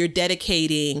like you're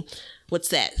dedicating,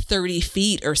 30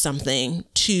 feet or something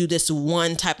to this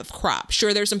one type of crop.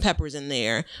 Sure, there's some peppers in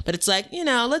there, but it's like,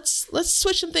 let's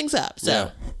switch some things up.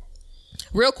 So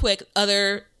real quick,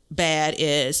 other bad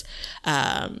is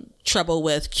trouble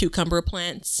with cucumber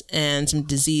plants and some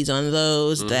disease on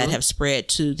those that have spread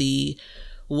to the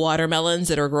watermelons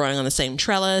that are growing on the same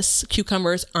trellis.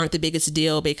 Cucumbers aren't the biggest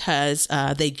deal because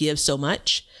they give so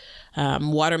much.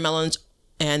 Watermelons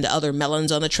and the other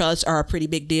melons on the trellis are a pretty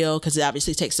big deal because it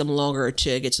obviously takes them longer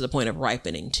to get to the point of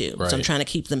ripening too. Right. So I'm trying to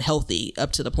keep them healthy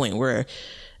up to the point where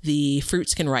the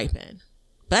fruits can ripen.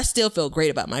 But I still feel great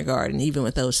about my garden, even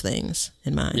with those things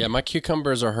in mind. Yeah, my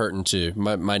cucumbers are hurting too.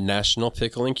 My national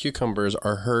pickling cucumbers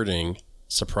are hurting.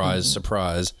 Surprise,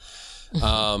 surprise.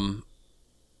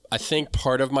 I think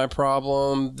part of my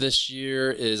problem this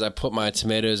year is I put my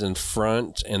tomatoes in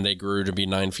front and they grew to be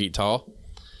 9 feet tall.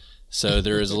 So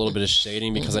there is a little bit of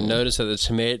shading because I noticed that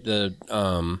the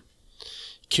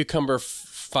cucumber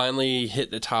finally hit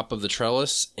the top of the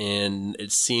trellis, and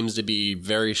it seems to be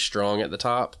very strong at the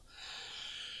top.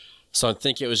 So I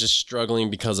think it was just struggling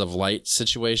because of light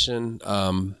situation.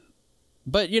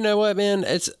 But you know what, man?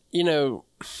 It's,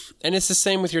 and it's the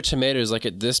same with your tomatoes. Like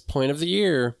at this point of the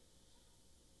year,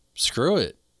 screw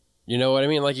it. You know what I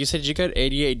mean? Like you said, you got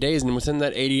 88 days, and within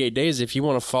that 88 days, if you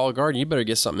want a fall garden, you better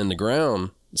get something in the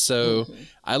ground. So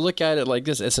I look at it like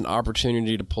this. It's an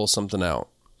opportunity to pull something out.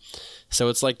 So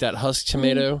it's like that husk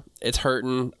tomato. It's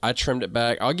hurting. I trimmed it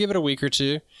back. I'll give it a week or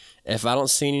two. If I don't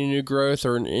see any new growth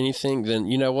or anything, then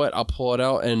you know what? I'll pull it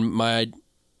out. And my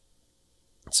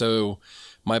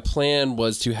plan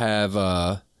was to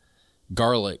have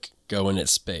garlic go in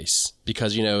its space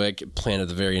because, it could plant at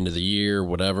the very end of the year,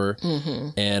 whatever.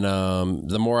 And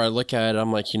the more I look at it,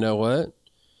 I'm like, you know what?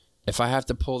 If I have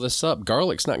to pull this up,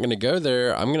 garlic's not going to go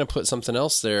there. I'm going to put something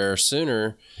else there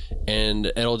sooner, and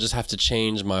it'll just have to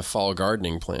change my fall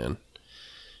gardening plan.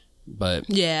 But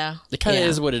it kind of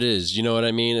is what it is. You know what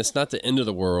I mean? It's not the end of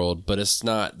the world, but it's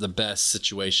not the best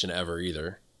situation ever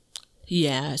either.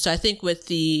 Yeah. So I think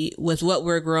with what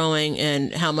we're growing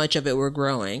and how much of it we're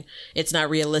growing, it's not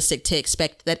realistic to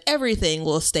expect that everything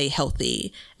will stay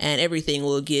healthy and everything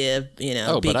will give,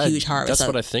 huge harvest. That's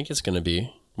what I think it's going to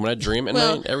be. When I dream at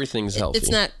night, everything's healthy.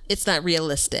 It's not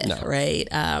realistic, right?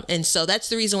 And so that's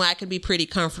the reason why I can be pretty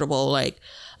comfortable. Like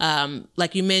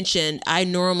you mentioned, I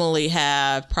normally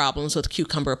have problems with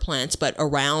cucumber plants, but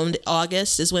around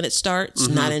August is when it starts,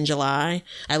 not in July.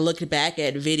 I looked back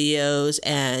at videos,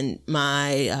 and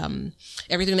my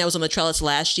everything that was on the trellis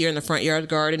last year in the front yard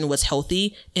garden was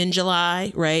healthy in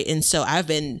July, right? And so I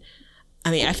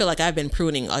feel like I've been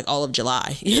pruning like all of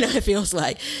July, it feels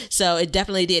like. So it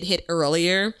definitely did hit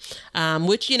earlier,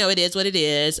 which, it is what it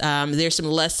is. There's some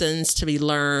lessons to be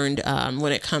learned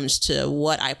when it comes to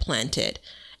what I planted.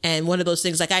 And one of those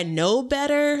things, like I know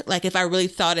better, like if I really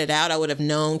thought it out, I would have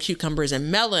known cucumbers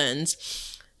and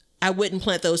melons. I wouldn't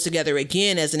plant those together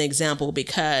again as an example,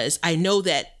 because I know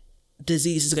that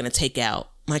disease is going to take out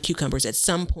my cucumbers at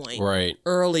some point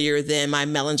earlier than my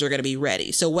melons are going to be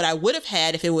ready. So what I would have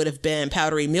had if it would have been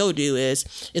powdery mildew is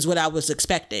what I was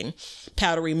expecting.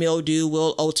 Powdery mildew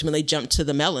will ultimately jump to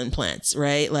the melon plants,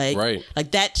 right?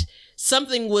 Like that,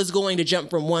 something was going to jump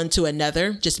from one to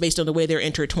another just based on the way they're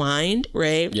intertwined,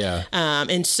 right? Yeah.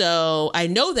 And so I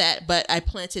know that, but I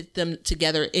planted them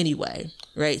together anyway,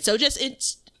 right? So just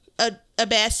it's a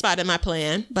bad spot in my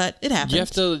plan, but it happens. You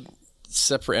have to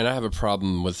separate, and I have a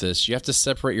problem with this. You have to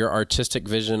separate your artistic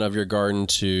vision of your garden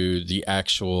to the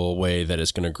actual way that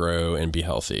it's going to grow and be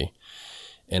healthy.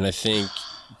 And I think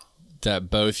that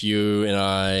both you and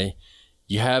I,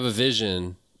 you have a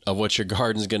vision of what your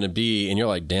garden's going to be, and you're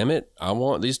like, damn it, I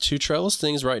want these two trellis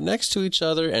things right next to each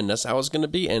other, and that's how it's going to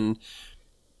be. And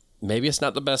maybe it's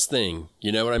not the best thing.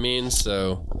 You know what I mean?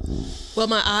 So, well,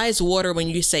 my eyes water when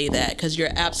you say that, because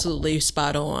you're absolutely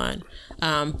spot on.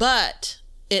 But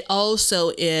it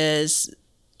also is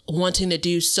wanting to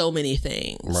do so many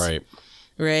things.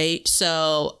 Right.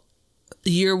 So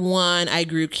year one, I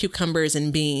grew cucumbers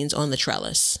and beans on the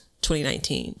trellis.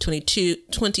 2019,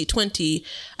 2020,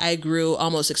 I grew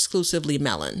almost exclusively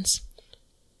melons.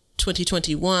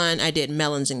 2021, I did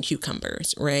melons and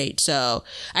cucumbers, right? So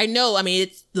I know,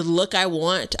 it's the look I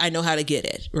want. I know how to get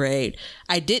it, right?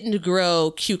 I didn't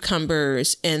grow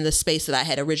cucumbers in the space that I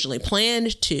had originally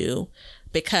planned to,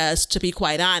 because to be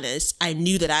quite honest, I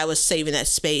knew that I was saving that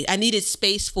space. I needed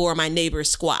space for my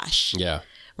neighbor's squash. Yeah.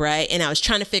 Right. And I was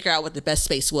trying to figure out what the best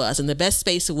space was. And the best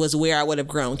space was where I would have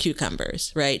grown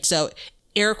cucumbers. Right. So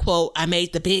air quote, I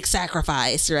made the big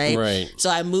sacrifice. Right.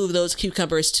 So I moved those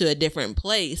cucumbers to a different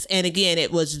place. And again,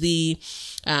 it was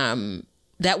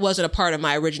that wasn't a part of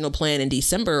my original plan in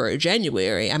December or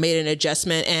January. I made an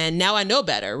adjustment, and now I know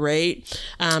better, right?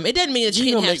 It doesn't mean that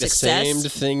you can't have success. You're going to make the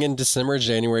same thing in December,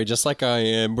 January, just like I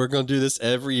am. We're going to do this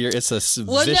every year. It's a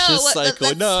vicious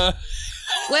cycle. No.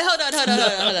 Wait, hold on.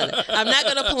 I'm not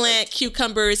going to plant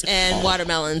cucumbers and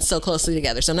watermelons so closely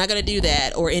together. So I'm not going to do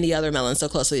that, or any other melons so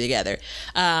closely together.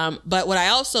 But what I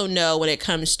also know when it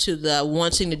comes to the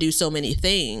wanting to do so many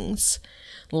things,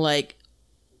 like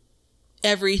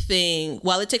everything,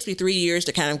 while it takes me 3 years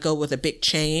to kind of go with a big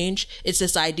change, it's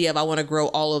this idea of I want to grow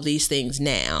all of these things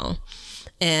now.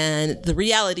 And the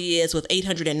reality is, with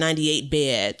 898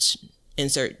 beds,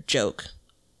 insert joke,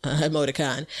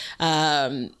 emoticon,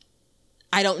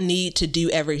 I don't need to do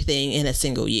everything in a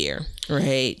single year,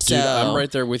 right? Dude, so I'm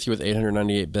right there with you with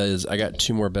 898 beds. I got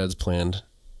 2 more beds planned.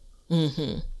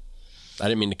 I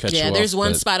didn't mean to cut you off. Yeah, there's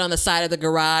one spot on the side of the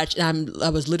garage. I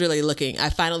was literally looking. I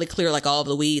finally cleared like all of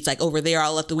the weeds. Like over there,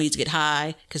 I'll let the weeds get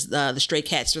high because the stray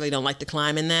cats really don't like to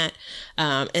climb in that.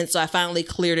 And so I finally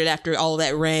cleared it after all of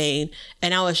that rain.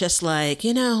 And I was just like,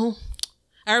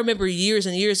 I remember years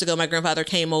and years ago, my grandfather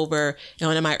came over in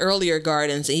one of my earlier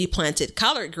gardens and he planted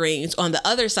collard greens on the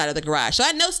other side of the garage. So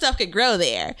I know stuff could grow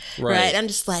there, right? I'm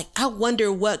just like, I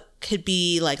wonder what could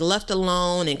be like left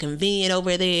alone and convenient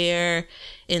over there.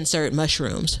 Insert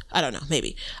mushrooms. I don't know,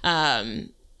 maybe.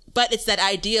 But it's that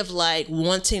idea of like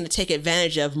wanting to take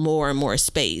advantage of more and more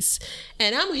space.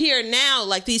 And I'm here now,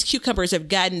 like these cucumbers have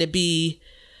gotten to be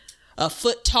a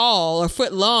foot tall or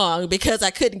foot long because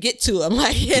I couldn't get to them.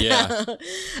 Like, you know?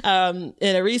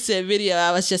 In a recent video,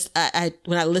 I was just,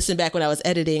 when I listened back when I was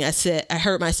editing, I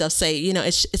heard myself say,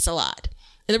 it's a lot.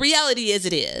 And the reality is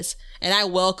it is. And I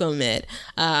welcome it.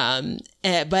 But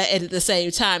at the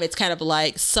same time, it's kind of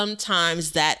like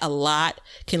sometimes that a lot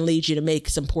can lead you to make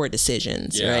some poor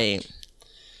decisions, right?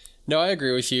 No, I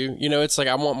agree with you. It's like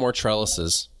I want more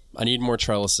trellises. I need more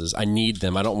trellises. I need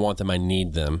them. I don't want them. I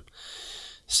need them.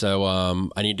 So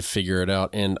I need to figure it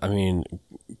out. And I mean,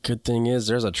 good thing is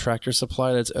there's a Tractor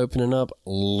Supply that's opening up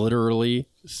literally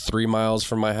 3 miles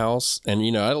from my house. And,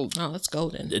 oh, that's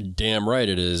golden. Damn right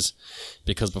it is.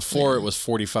 Because before it was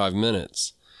 45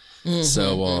 minutes.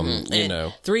 So,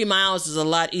 3 miles is a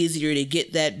lot easier to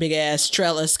get that big ass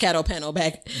trellis cattle panel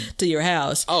back to your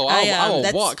house. Oh, I will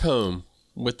walk home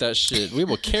with that shit. We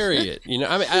will carry it.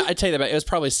 I tell you that, it was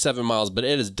probably 7 miles, but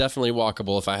it is definitely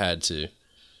walkable if I had to.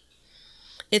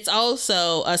 It's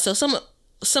also, so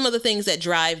some of the things that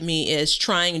drive me is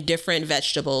trying different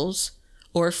vegetables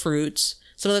or fruits.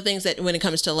 Some of the things that when it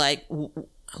comes to like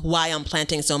why I'm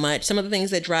planting so much, some of the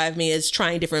things that drive me is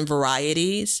trying different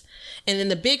varieties. And then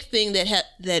the big thing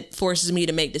that forces me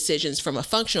to make decisions from a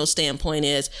functional standpoint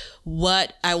is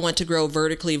what I want to grow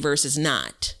vertically versus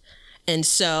not. And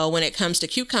so when it comes to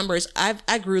cucumbers,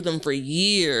 I grew them for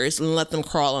years and let them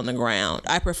crawl on the ground.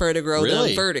 I prefer to grow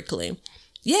them vertically.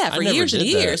 Yeah, for years and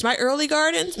years. My early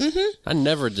gardens. Mm-hmm. I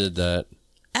never did that.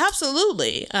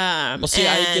 Absolutely. I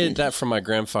did that from my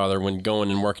grandfather when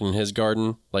going and working in his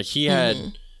garden. Like he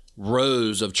had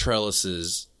rows of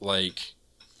trellises, like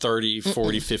 30,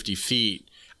 40, 50 feet.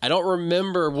 I don't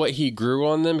remember what he grew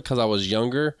on them because I was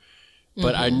younger,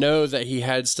 but I know that he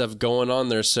had stuff going on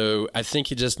there. So I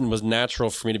think it just was natural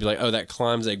for me to be like, oh, that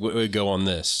climbs, it would go on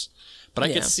this. But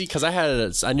I could see, because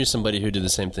I knew somebody who did the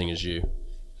same thing as you.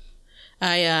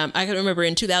 I can remember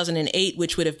in 2008,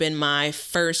 which would have been my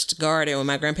first garden when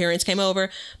my grandparents came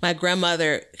over, my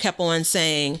grandmother kept on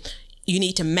saying, you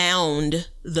need to mound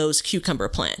those cucumber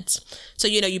plants. So,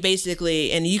 you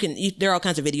basically, and there are all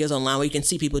kinds of videos online where you can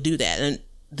see people do that. And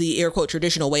the air quote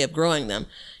traditional way of growing them,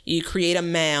 you create a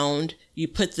mound, you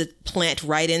put the plant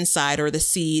right inside or the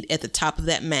seed at the top of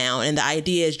that mound. And the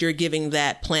idea is you're giving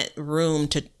that plant room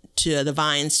to the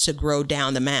vines to grow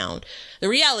down the mound. The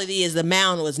reality is the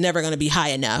mound was never going to be high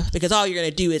enough because all you're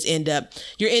going to do is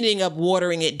you're ending up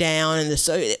watering it down.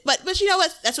 But you know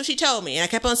what? That's what she told me. And I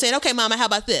kept on saying, okay, Mama, how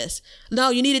about this? No,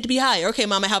 you need it to be higher. Okay,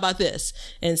 Mama, how about this?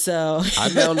 And so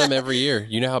I mound them every year.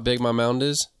 You know how big my mound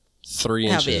is? 3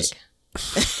 inches.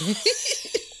 How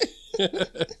big?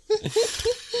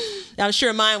 I'm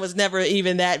sure mine was never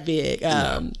even that big.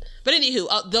 No. But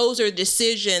anywho, those are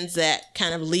decisions that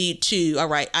kind of lead to, all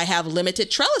right, I have limited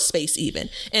trellis space even.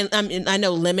 And I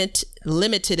know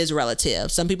limited is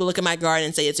relative. Some people look at my garden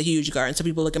and say it's a huge garden. Some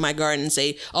people look at my garden and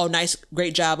say, oh, nice,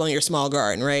 great job on your small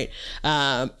garden, right?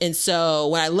 And so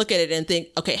when I look at it and think,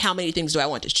 okay, how many things do I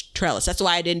want to trellis? That's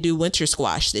why I didn't do winter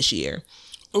squash this year.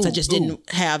 I just didn't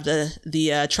have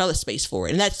the trellis space for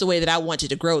it. And that's the way that I wanted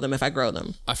to grow them if I grow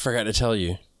them. I forgot to tell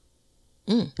you.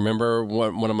 Remember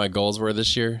what one of my goals were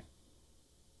this year?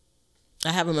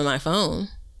 I have them in my phone.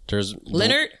 There's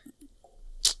Leonard,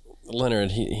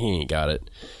 he ain't got it.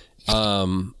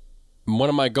 One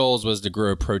of my goals was to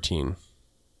grow protein.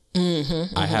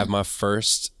 I have my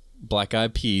first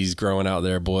black-eyed peas growing out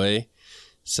there, boy.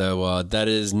 So that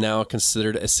is now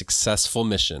considered a successful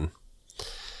mission.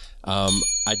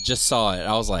 I just saw it.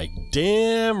 I was like,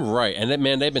 damn right. And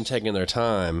they've been taking their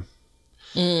time.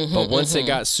 But once it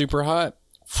got super hot,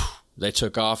 they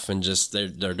took off and just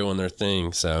they're doing their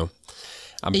thing. So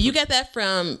you got that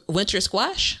from winter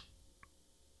squash?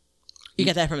 You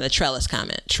got that from the trellis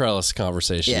comment. Trellis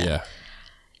conversation, yeah.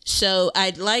 So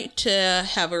I'd like to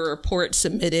have a report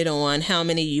submitted on how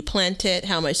many you planted,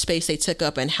 how much space they took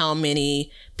up, and how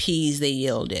many peas they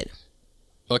yielded.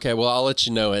 Okay, well, I'll let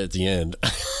you know at the end.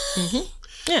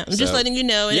 Yeah, I'm just letting you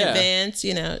know in advance,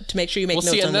 to make sure you make notes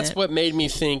on that. And that's what made me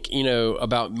think,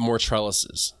 about more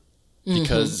trellises.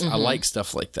 because I like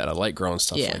stuff like that. I like growing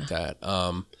stuff like that.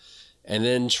 And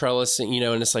then trellising,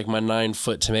 and it's like my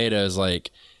 9-foot tomatoes,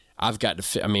 like I've got to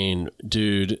fit. I mean,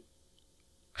 dude,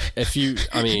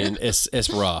 it's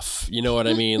rough. You know what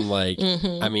I mean? Like,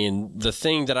 I mean, the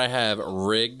thing that I have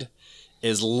rigged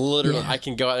is literally, I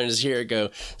can go out there and just hear it go,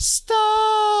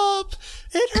 stop,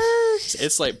 it hurts.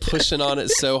 It's like pushing on it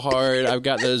so hard. I've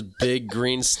got those big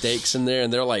green stakes in there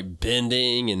and they're like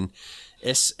bending and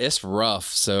it's rough.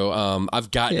 So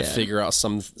I've got to figure out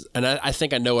and I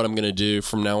think I know what I'm going to do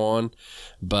from now on,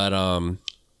 but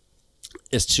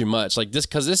it's too much. Like this,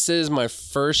 because this is my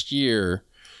first year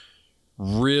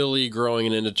really growing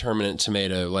an indeterminate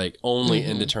tomato, like only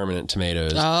indeterminate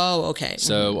tomatoes. Oh, okay.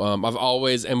 So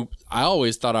I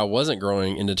always thought I wasn't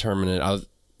growing indeterminate,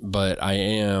 but I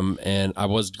am, and I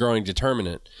was growing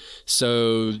determinate.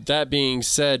 So that being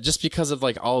said, just because of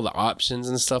like all the options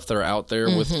and stuff that are out there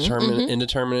with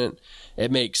indeterminate,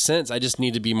 it makes sense. I just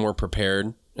need to be more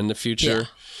prepared in the future.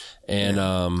 And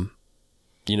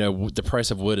the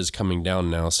price of wood is coming down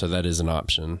now, so that is an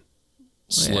option.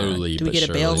 Slowly, do we but get a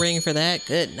surely. bell ring for that?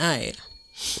 Good night.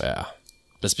 Yeah,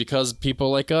 that's because people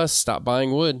like us stop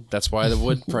buying wood. That's why the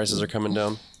wood prices are coming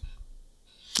down.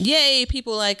 Yay,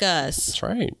 people like us. That's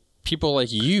right. People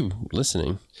like you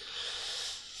listening.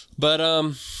 But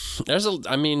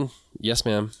yes,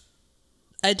 ma'am.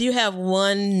 I do have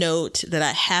one note that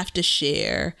I have to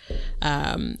share,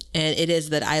 and it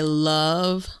is that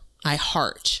I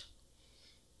heart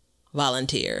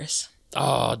volunteers.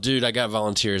 Oh, dude, I got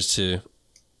volunteers too.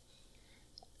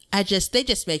 They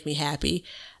just make me happy.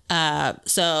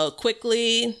 So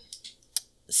quickly,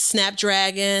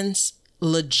 snapdragons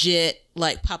legit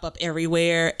like pop up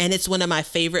everywhere, and it's one of my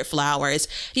favorite flowers.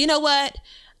 You know what?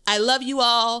 I love you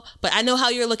all, but I know how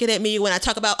you're looking at me when I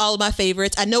talk about all of my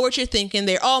favorites. I know what you're thinking.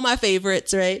 They're all my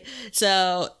favorites, right?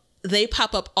 So they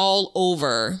pop up all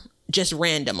over just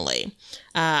randomly.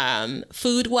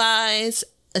 Food wise,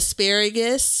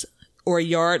 asparagus or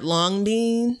yard long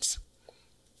beans.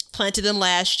 Planted them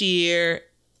last year,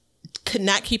 could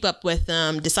not keep up with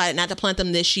them, decided not to plant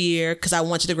them this year because I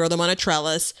wanted to grow them on a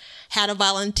trellis. Had a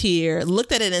volunteer,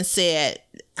 looked at it and said,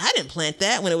 I didn't plant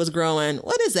that when it was growing.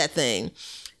 What is that thing?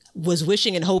 Was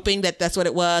wishing and hoping that that's what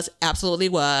it was. Absolutely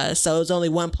was. So it was only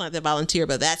one planted volunteer,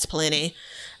 but that's plenty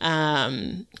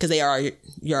because they are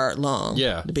yard long.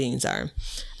 Yeah. The beans are.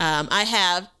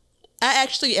 I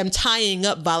actually am tying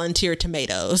up volunteer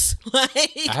tomatoes.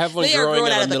 Like, I have one they are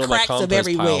growing out in of the the middle of my cracks of compost pile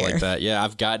everywhere. like that. Yeah,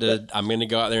 I'm going to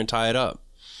go out there and tie it up.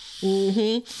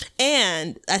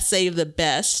 And I saved the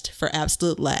best for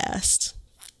absolute last.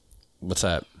 What's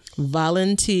that?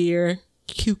 Volunteer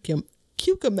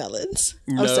cucamelons.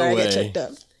 No I'm sorry, way. I got checked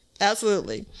up.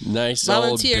 Absolutely. Nice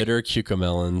Volunteer. old bitter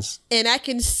cucamelons. And I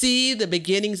can see the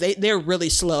beginnings. They're really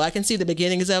slow. I can see the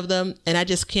beginnings of them, and I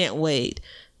just can't wait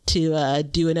to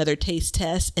do another taste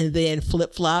test and then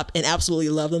flip-flop and absolutely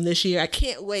love them this year. I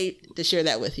can't wait to share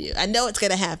that with you. I know it's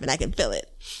going to happen. I can feel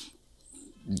it.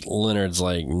 Leonard's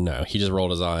like, no. He just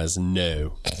rolled his eyes.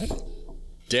 No.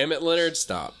 Damn it, Leonard.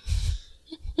 Stop.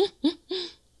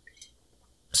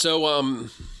 So,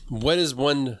 what is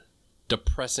one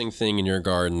depressing thing in your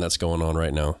garden that's going on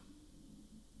right now?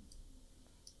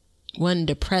 One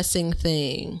depressing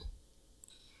thing.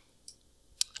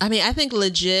 I mean, I think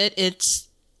legit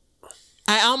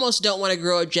I almost don't want to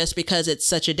grow it just because it's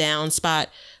such a down spot,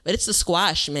 but it's the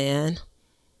squash, man.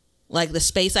 Like the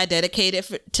space I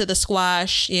dedicated to the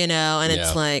squash, and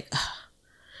it's like,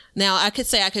 now I could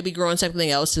say I could be growing something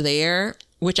else there,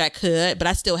 which I could, but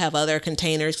I still have other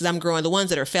containers because I'm growing the ones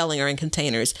that are failing are in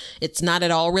containers. It's not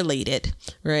at all related,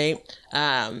 right?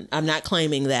 I'm not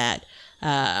claiming that.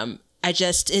 I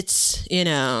just, it's, I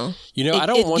don't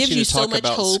want you to talk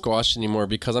about squash anymore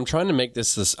because I'm trying to make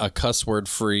this a cuss word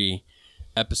free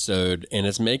episode, and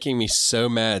it's making me so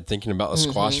mad thinking about a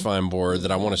squash vine board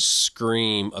that I want to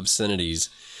scream obscenities.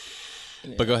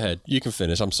 Yeah. But go ahead. You can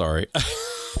finish. I'm sorry.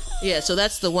 Yeah, so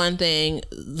that's the one thing,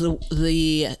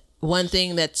 the one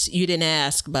thing that's, you didn't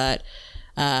ask, but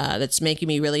that's making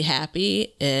me really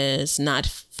happy is not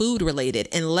food related,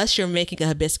 unless you're making a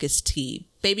hibiscus tea.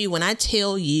 Baby, when I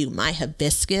tell you my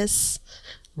hibiscus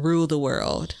rule the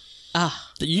world.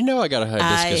 You know I got a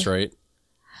hibiscus, right?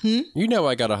 You know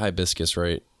I got a hibiscus,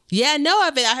 right? Yeah, no,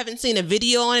 I haven't seen a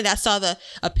video on it. I saw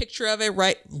a picture of it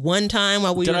right one time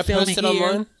while we were filming here. Did I post it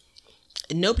online?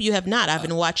 Nope, you have not. I've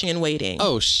been watching and waiting.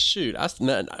 Oh, shoot.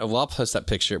 I'll post that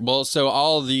picture. Well, so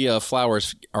all the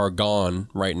flowers are gone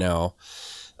right now.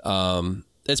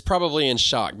 It's probably in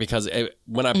shock because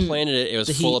when I planted it, it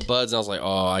was full of buds. And I was like,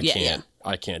 oh,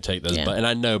 I can't take this. Yeah. And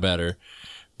I know better.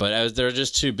 but they're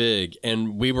just too big,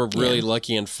 and we were really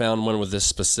lucky and found one with this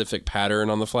specific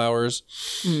pattern on the flowers.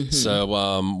 So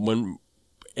when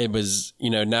it was,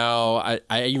 now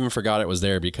I even forgot it was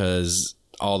there because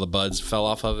all the buds fell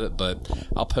off of it, but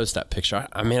I'll post that picture.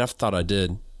 I thought I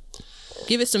did.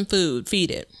 Give it some food. Feed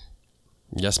it.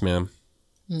 Yes, ma'am.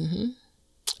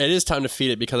 It is time to feed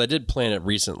it because I did plant it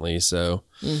recently, so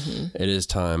it is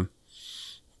time.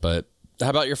 But how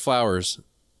about your flowers?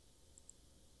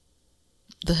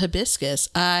 The hibiscus.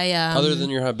 Other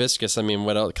than your hibiscus,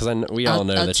 what else? Because we all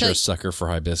know that you're a sucker for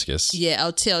hibiscus. Yeah,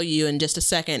 I'll tell you in just a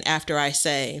second after I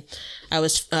say. I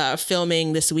was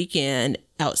filming this weekend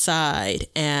outside,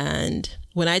 and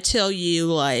when I tell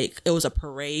you, it was a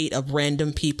parade of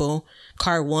random people,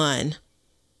 car 1,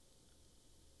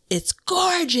 it's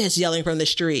gorgeous, yelling from the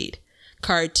street.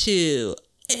 Car 2,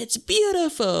 it's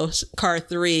beautiful. Car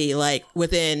 3,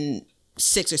 within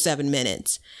 6 or 7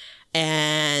 minutes.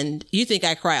 And you think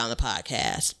I cry on the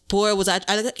podcast. Boy, was I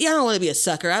don't want to be a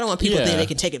sucker. I don't want people to think they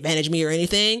can take advantage of me or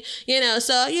anything.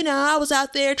 So, I was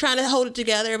out there trying to hold it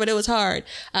together, but it was hard.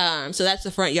 So that's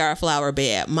the front yard flower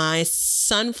bed. My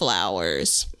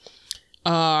sunflowers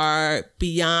are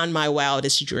beyond my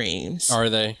wildest dreams. Are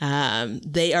they?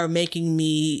 They are making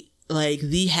me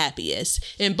the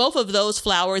happiest. And both of those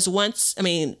flowers,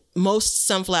 most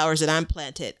sunflowers that I'm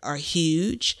planted are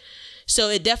huge. So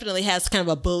it definitely has kind of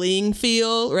a bullying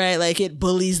feel, right? It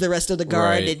bullies the rest of the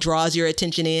garden. Right. It draws your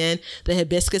attention in. The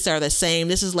hibiscus are the same.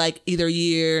 This is either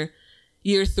year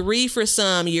 3 for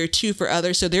some, year 2 for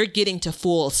others. So they're getting to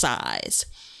full size.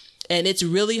 And it's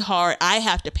really hard. I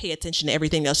have to pay attention to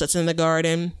everything else that's in the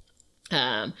garden.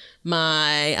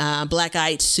 My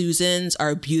black-eyed Susans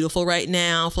are beautiful right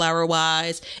now,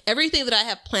 flower-wise. Everything that I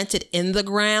have planted in the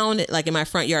ground, in my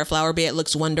front yard flower bed,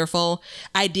 looks wonderful.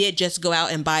 I did just go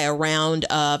out and buy a round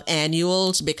of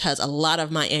annuals because a lot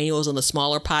of my annuals in the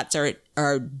smaller pots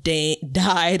are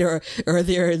died or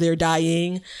they're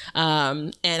dying.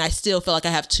 And I still feel like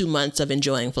I have 2 months of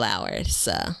enjoying flowers.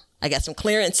 So I got some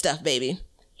clearance stuff, baby.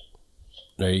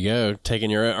 There you go,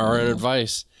 taking our own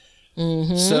advice.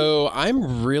 So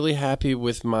I'm really happy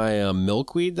with my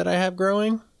milkweed that I have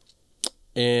growing,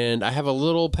 and I have a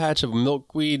little patch of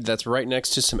milkweed that's right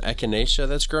next to some echinacea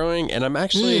that's growing, and I'm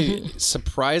actually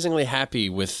surprisingly happy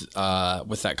with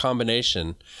that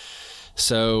combination.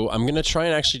 So I'm gonna try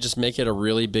and actually just make it a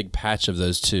really big patch of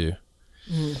those two.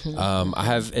 I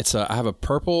have a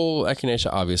purple echinacea,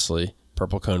 obviously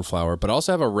purple coneflower, but I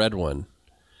also have a red one,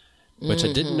 which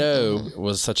I didn't know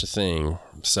was such a thing.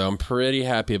 So I'm pretty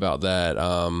happy about that.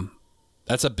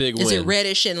 That's a big win. Is it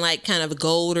reddish and kind of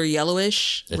gold or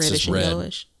yellowish? It's reddish just and red.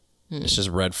 Yellowish. It's just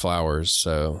red flowers.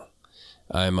 So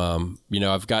I'm,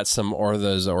 I've got some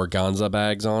those organza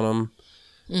bags on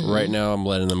them. Right now I'm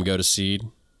letting them go to seed.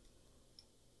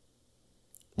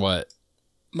 What?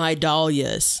 My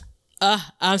dahlias.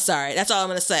 I'm sorry. That's all I'm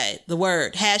going to say. The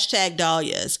word.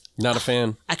 #dahlias. Not a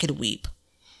fan. I could weep.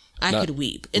 Could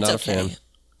weep. It's not okay. A fan.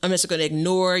 I'm just going to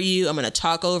ignore you. I'm going to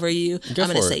talk over you. I'm going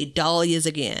to for say dahlias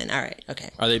again. All right.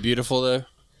 Okay. Are they beautiful though?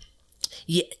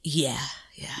 Yeah.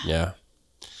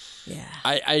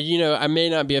 I may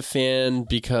not be a fan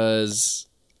because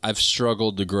I've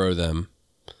struggled to grow them.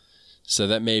 So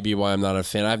that may be why I'm not a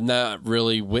fan. I've not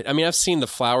really, I've seen the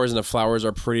flowers and the flowers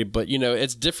are pretty, but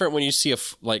it's different when you see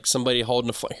somebody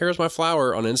holding here's my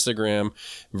flower on Instagram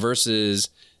versus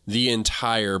the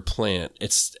entire plant.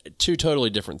 It's 2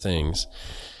 totally different things.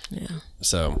 Yeah.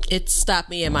 So it stopped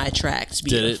me in my tracks.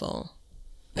 Beautiful.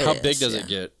 How big does it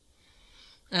get?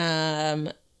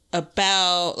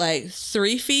 About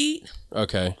 3 feet.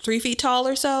 Okay. 3 feet tall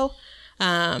or so.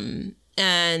 And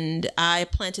I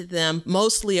planted them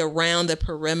mostly around the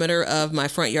perimeter of my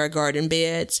front yard garden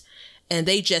beds. And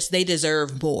they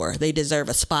deserve more. They deserve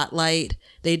a spotlight.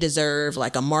 They deserve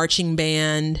a marching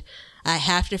band. I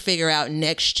have to figure out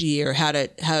next year how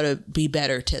to be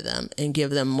better to them and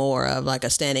give them more of a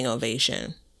standing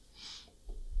ovation.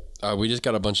 We just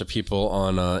got a bunch of people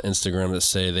on Instagram that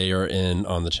say they are in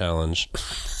on the challenge.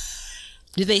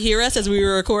 Did they hear us as we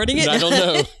were recording it? I don't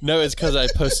know. No, it's because I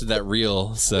posted that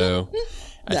reel. So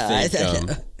I think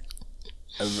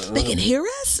they can hear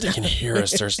us. They can hear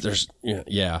us. There's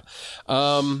yeah.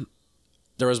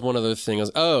 There was one other thing.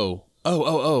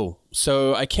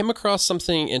 So I came across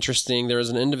something interesting. There was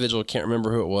an individual, can't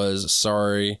remember who it was,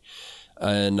 sorry.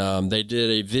 And they did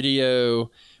a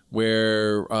video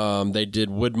where they did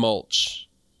wood mulch.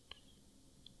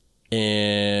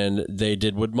 And they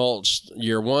did wood mulch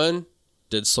year 1,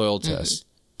 did soil test.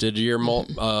 Did year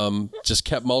just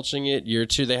kept mulching it. Year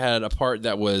 2, they had a part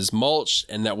that was mulched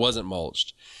and that wasn't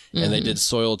mulched. And they did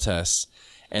soil tests.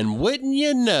 And wouldn't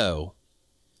you know,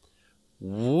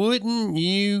 Wouldn't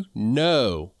you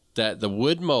know that the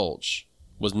wood mulch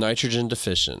was nitrogen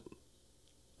deficient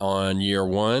on year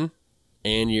 1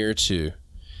 and year 2?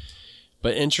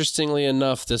 But interestingly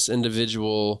enough, this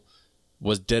individual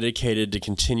was dedicated to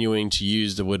continuing to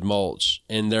use the wood mulch.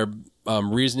 And their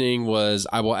reasoning was,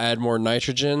 I will add more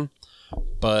nitrogen,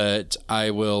 but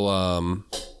I will,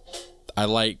 I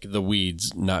like the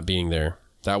weeds not being there.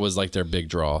 That was like their big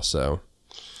draw, so...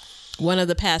 One of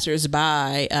the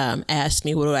passersby asked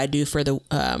me, what do I do for the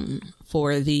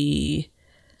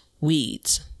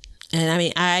weeds? And I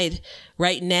mean,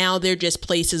 right now they're just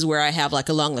places where I have like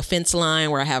along the fence line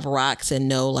where I have rocks and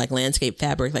no like landscape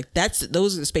fabric. Like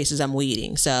those are the spaces I'm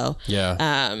weeding. So yeah,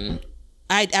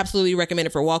 I absolutely recommend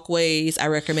it for walkways. I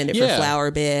recommend it for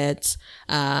flower beds.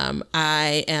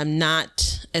 I am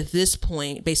not at this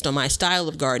point, based on my style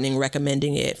of gardening,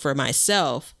 recommending it for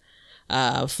myself.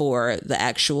 For the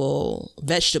actual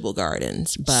vegetable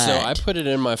gardens. But so I put it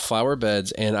in my flower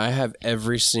beds, and I have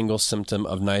every single symptom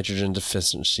of nitrogen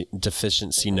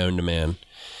deficiency known to man.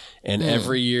 And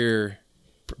every year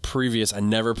previous, I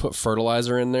never put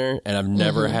fertilizer in there, and I've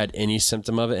never had any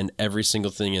symptom of it, and every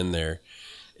single thing in there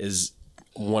is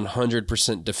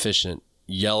 100% deficient,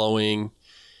 yellowing,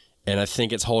 and I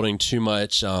think it's holding too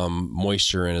much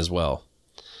moisture in as well.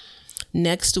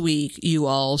 Next week, you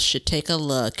all should take a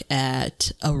look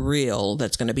at a reel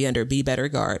that's going to be under Be Better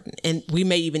Garden. And we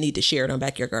may even need to share it on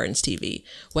Backyard Gardens TV.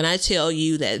 When I tell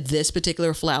you that this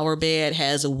particular flower bed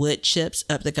has wood chips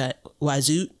up the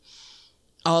wazoo,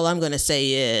 all I'm going to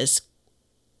say is,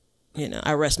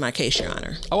 I rest my case, Your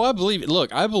Honor. Oh, I believe it.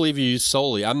 Look, I believe you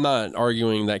solely. I'm not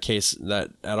arguing that case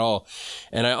that at all.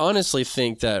 And I honestly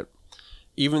think that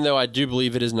even though I do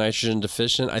believe it is nitrogen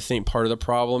deficient, I think part of the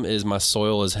problem is my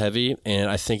soil is heavy, and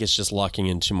I think it's just locking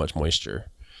in too much moisture.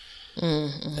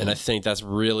 Mm-hmm. And I think that's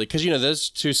really because those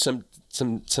two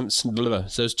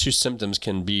those two symptoms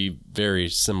can be very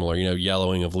similar.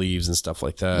 Yellowing of leaves and stuff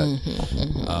like that.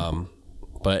 Mm-hmm.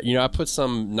 But I put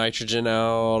some nitrogen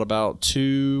out about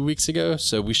 2 weeks ago,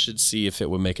 so we should see if it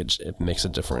would if it makes a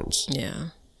difference.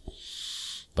 Yeah.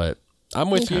 But I'm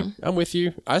with you. I'm with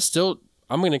you.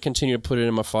 I'm going to continue to put it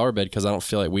in my flower bed because I don't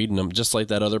feel like weeding them, just like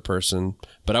that other person.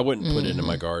 But I wouldn't put it in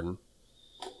my garden.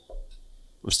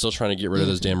 I'm still trying to get rid of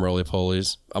those damn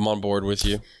roly-polies. I'm on board with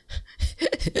you.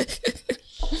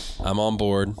 I'm on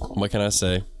board. What can I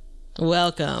say?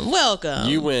 Welcome.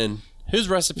 You win. Whose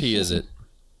recipe is it?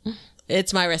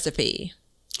 It's my recipe.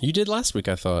 You did last week,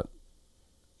 I thought.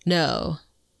 No.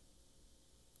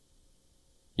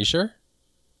 You sure?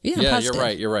 Yeah, you're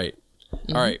right.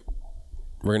 Mm-hmm. All right.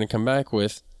 We're going to come back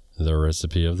with the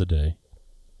recipe of the day.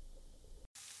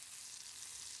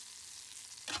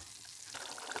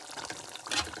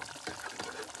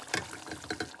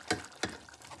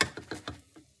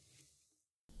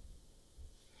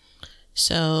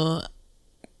 So,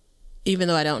 even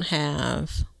though I don't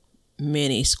have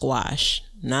many squash,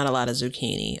 not a lot of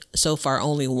zucchini, so far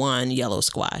only one yellow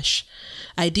squash,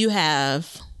 I do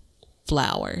have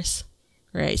flowers,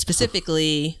 right?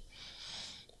 Specifically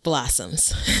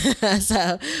blossoms.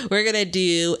 So we're going to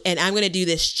do, and I'm going to do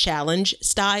this challenge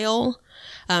style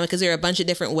because there are a bunch of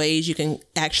different ways you can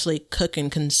actually cook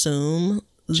and consume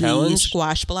these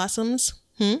squash blossoms.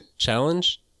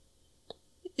 Challenge?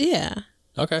 Yeah.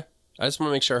 Okay. I just want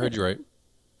to make sure I heard you right.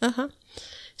 Uh-huh.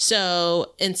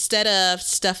 So instead of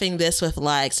stuffing this with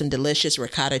like some delicious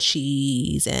ricotta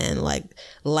cheese and like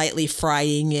lightly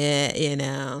frying it,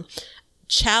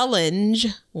 challenge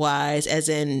wise, as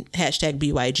in hashtag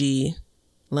BYG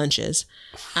lunches,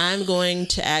 I'm going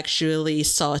to actually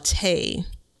saute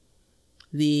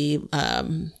the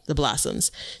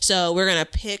blossoms. So we're going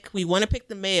to we want to pick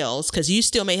the males because you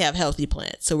still may have healthy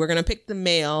plants. So we're going to pick the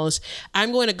males.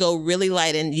 I'm going to go really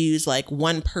light and use like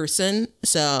one person.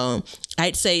 So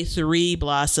I'd say 3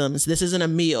 blossoms. This isn't a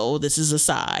meal. This is a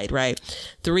side, right?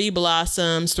 3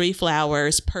 blossoms, 3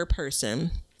 flowers per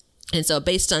person. And so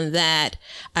based on that,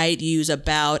 I'd use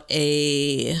about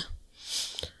a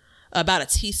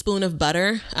teaspoon of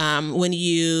butter.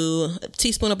 A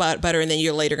teaspoon of butter, and then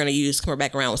you're later going to come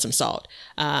back around with some salt.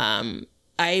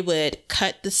 I would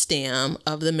cut the stem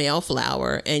of the male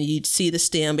flower, and you'd see the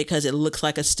stem because it looks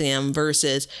like a stem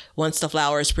versus once the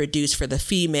flower is produced for the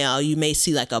female, you may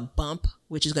see like a bump,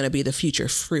 which is going to be the future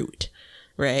fruit,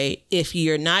 right? If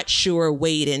you're not sure,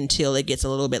 wait until it gets a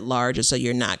little bit larger so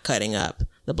you're not cutting up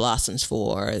the blossoms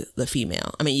for the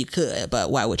female. I mean, you could, but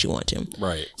why would you want to?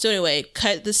 Right. So anyway,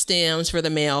 cut the stems for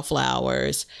the male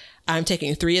flowers. I'm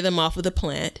taking 3 of them off of the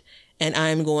plant, and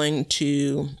I'm going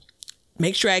to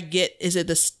make sure I get, is it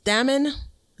the stamen?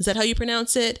 Is that how you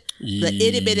pronounce it? The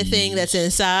itty bitty thing that's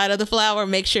inside of the flower.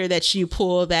 Make sure that you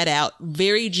pull that out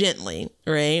very gently,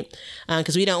 right?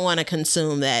 Because we don't want to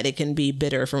consume that. It can be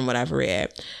bitter from what I've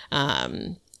read.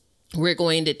 We're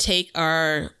going to take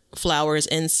our flowers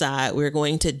inside. We're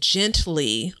going to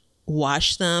gently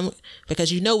wash them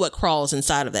because you know what crawls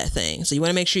inside of that thing. So you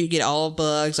want to make sure you get all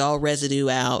bugs, all residue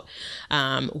out.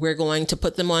 We're going to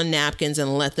put them on napkins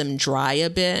and let them dry a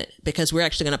bit because we're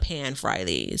actually going to pan fry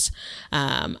these.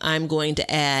 I'm going to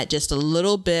add just a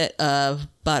little bit of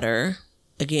butter.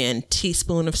 Again,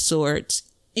 teaspoon of sorts.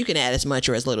 You can add as much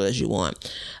or as little as you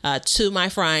want. To my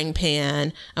frying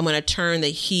pan, I'm going to turn the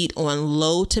heat on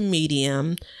low to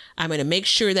medium. I'm going to make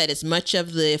sure that as much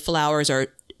of the flowers are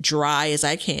dry as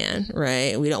I can,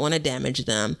 right? We don't want to damage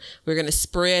them. We're going to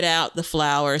spread out the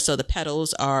flour so the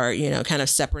petals are, kind of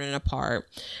separate and apart.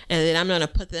 And then I'm going to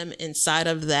put them inside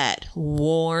of that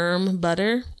warm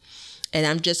butter and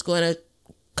I'm just going to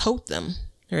coat them,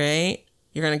 right?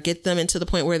 You're going to get them into the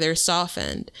point where they're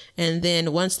softened. And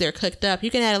then once they're cooked up, you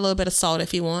can add a little bit of salt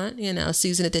if you want,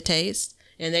 season it to taste.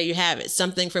 And there you have it.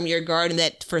 Something from your garden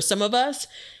that for some of us,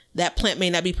 that plant may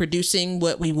not be producing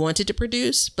what we wanted to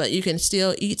produce, but you can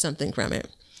still eat something from it.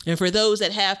 And for those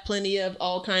that have plenty of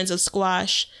all kinds of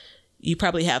squash, you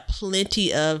probably have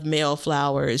plenty of male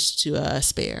flowers to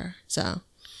spare. So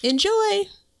enjoy.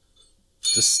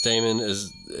 The stamen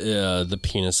is the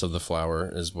penis of the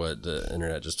flower is what the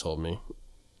internet just told me.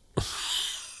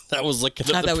 I was looking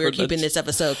at I thought we were keeping this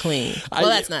episode clean. Well,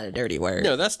 that's not a dirty word.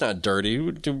 No, that's not dirty.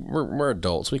 We're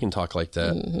adults. We can talk like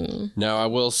that. Mm-hmm. Now, I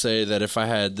will say that if I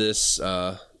had this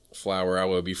flower, I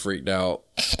would be freaked out.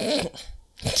 It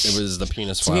was the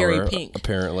penis flower. Very pink.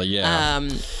 Apparently, yeah.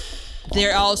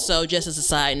 They're also, just as a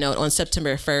side note, on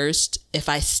September 1st, if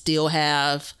I still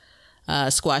have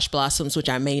squash blossoms, which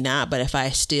I may not, but if I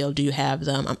still do have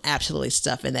them, I'm absolutely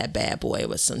stuffing that bad boy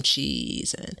with some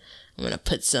cheese and I'm going to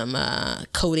put some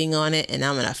coating on it and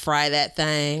I'm going to fry that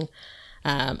thing.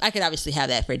 I could obviously have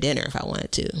that for dinner if I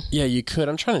wanted to. Yeah, you could.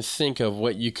 I'm trying to think of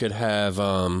what you could have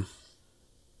from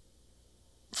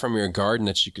your garden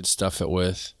that you could stuff it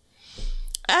with.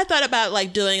 I thought about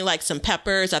doing some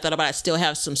peppers. I thought about still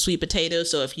have some sweet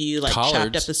potatoes. So if you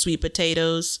chopped up the sweet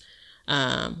potatoes.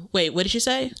 Wait, what did you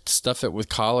say? Stuff it with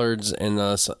collards and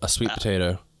a sweet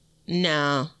potato.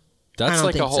 No. That's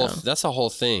that's a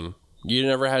whole thing. You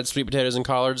never had sweet potatoes and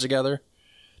collards together?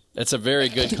 It's a very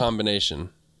good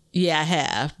combination. Yeah, I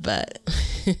have, but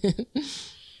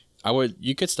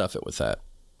you could stuff it with that.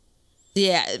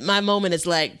 Yeah, my moment is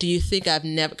do you think I've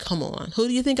never, come on, who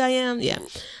do you think I am? Yeah.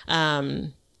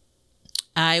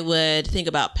 I would think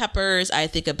about peppers. I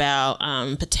think about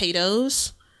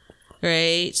potatoes,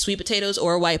 right? Sweet potatoes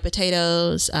or white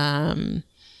potatoes. I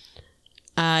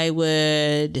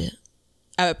would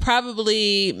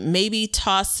probably maybe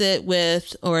toss it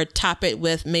with or top it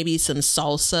with maybe some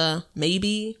salsa.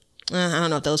 Maybe. I don't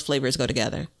know if those flavors go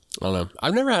together. I don't know.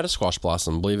 I've never had a squash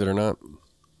blossom, believe it or not.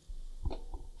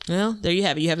 Well, there you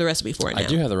have it. You have the recipe for it now. I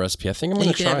do have the recipe. I think I'm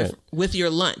going to try it. With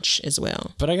your lunch as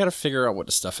well. But I got to figure out what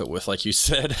to stuff it with, like you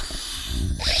said.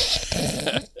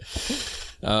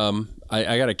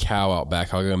 I got a cow out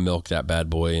back. I'll go milk that bad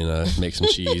boy and make some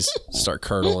cheese. Start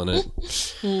curdling it.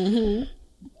 Mm-hmm.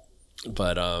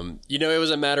 But, it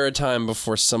was a matter of time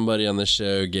before somebody on the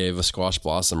show gave a squash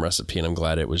blossom recipe, and I'm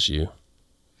glad it was you.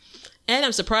 And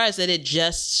I'm surprised that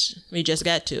we just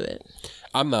got to it.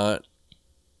 I'm not.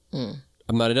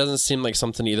 I'm not. It doesn't seem like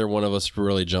something either one of us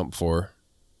really jump for.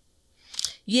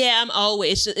 Yeah, I'm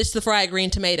always, it's the fried green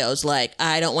tomatoes.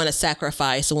 I don't want to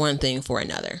sacrifice one thing for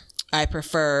another. I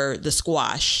prefer the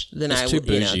squash than it's I too would,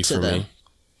 bougie for me.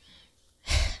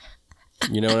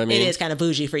 You know what I mean? It is kind of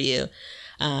bougie for you.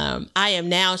 I am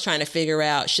now trying to figure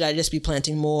out, should I just be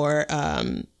planting more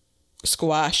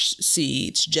squash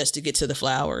seeds just to get to the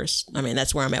flowers? I mean,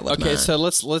 that's where I'm at with mine. Okay, so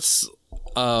let's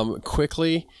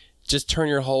quickly just turn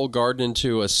your whole garden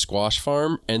into a squash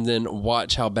farm and then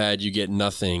watch how bad you get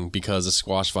nothing because the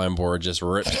squash vine borer just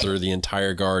ripped through the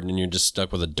entire garden and you're just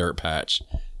stuck with a dirt patch.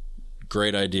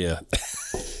 Great idea.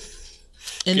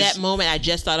 In that moment, I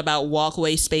just thought about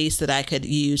walkway space that I could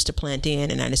use to plant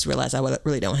in, and I just realized I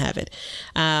really don't have it.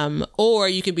 Or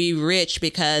you could be rich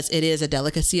because it is a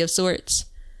delicacy of sorts,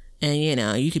 and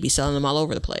you could be selling them all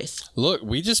over the place. Look,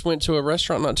 we just went to a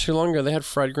restaurant not too long ago. They had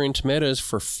fried green tomatoes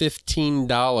for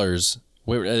 $15,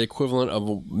 the equivalent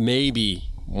of maybe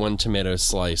one tomato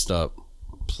sliced up.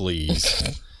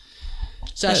 Please.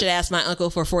 So I should ask my uncle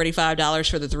for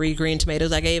 $45 for the 3 green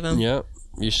tomatoes I gave him? Yeah.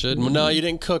 You should. Mm-hmm. No, you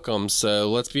didn't cook them,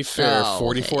 so let's be fair.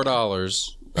 $44.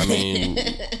 I mean,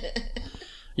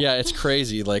 yeah, it's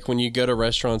crazy. When you go to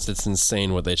restaurants, it's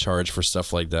insane what they charge for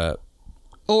stuff like that.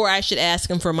 Or I should ask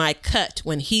him for my cut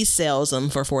when he sells them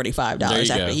for $45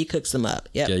 after he cooks them up.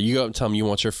 Yep. Yeah, you go up and tell him you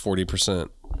want your 40%.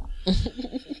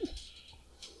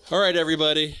 All right,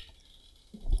 everybody.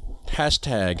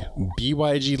 Hashtag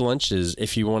BYG Lunches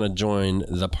if you want to join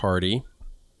the party.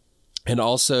 And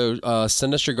also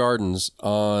send us your gardens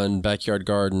on Backyard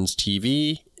Gardens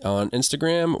TV on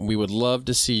Instagram. We would love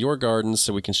to see your gardens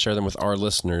so we can share them with our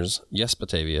listeners. Yes,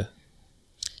 Batavia.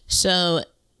 So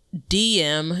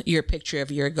DM your picture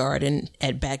of your garden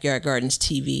at Backyard Gardens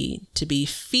TV to be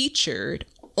featured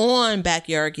on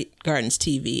Backyard Gardens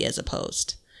TV as a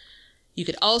post. You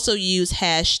could also use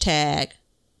hashtag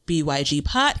BYG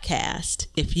Podcast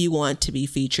if you want to be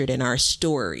featured in our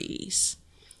stories.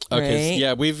 Okay, right?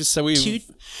 yeah, we've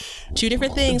two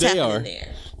different things happening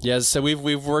there. Yeah, so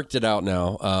we've worked it out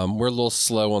now. We're a little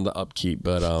slow on the upkeep,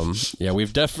 but yeah,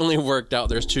 we've definitely worked out.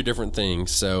 There's two different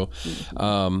things. So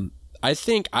I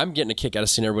think I'm getting a kick out of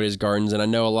seeing everybody's gardens, and I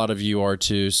know a lot of you are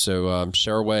too. So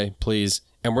share away, please.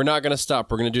 And we're not going to stop.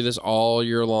 We're going to do this all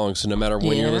year long. So no matter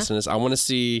when you're listening to this, I want to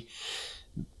see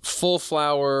full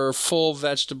flower, full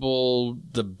vegetable,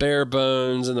 the bare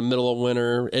bones in the middle of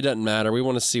winter. It doesn't matter. We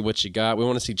want to see what you got. We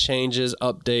want to see changes,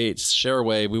 updates, share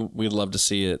away. We'd love to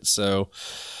see it. So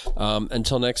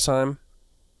until next time,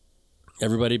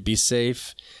 everybody be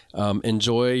safe.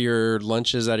 Enjoy your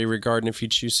lunches out of your garden if you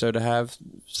choose so to have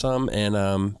some,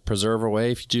 and preserve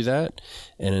away if you do that.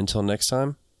 And until next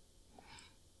time,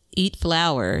 eat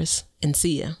flowers and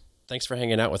see ya. Thanks for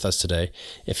hanging out with us today.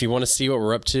 If you want to see what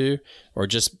we're up to or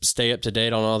just stay up to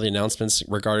date on all the announcements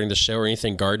regarding the show or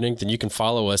anything gardening, then you can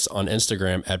follow us on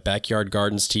Instagram at Backyard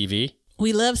Gardens TV.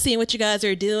 We love seeing what you guys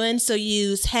are doing, so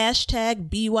use hashtag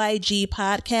BYG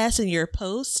Podcast in your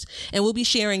posts, and we'll be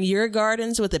sharing your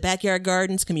gardens with the Backyard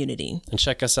Gardens community. And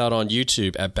check us out on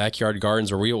YouTube at Backyard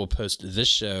Gardens, where we will post this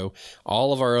show,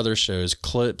 all of our other shows,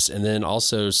 clips, and then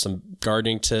also some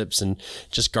gardening tips and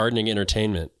just gardening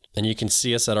entertainment. And you can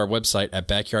see us at our website at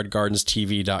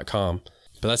backyardgardenstv.com.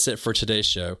 But that's it for today's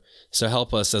show. So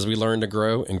help us as we learn to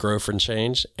grow and grow for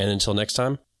change. And until next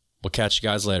time, we'll catch you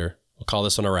guys later. We'll call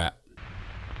this one a wrap.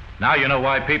 Now you know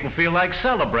why people feel like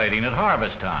celebrating at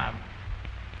harvest time.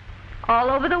 All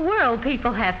over the world,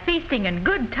 people have feasting and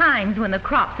good times when the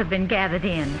crops have been gathered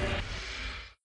in.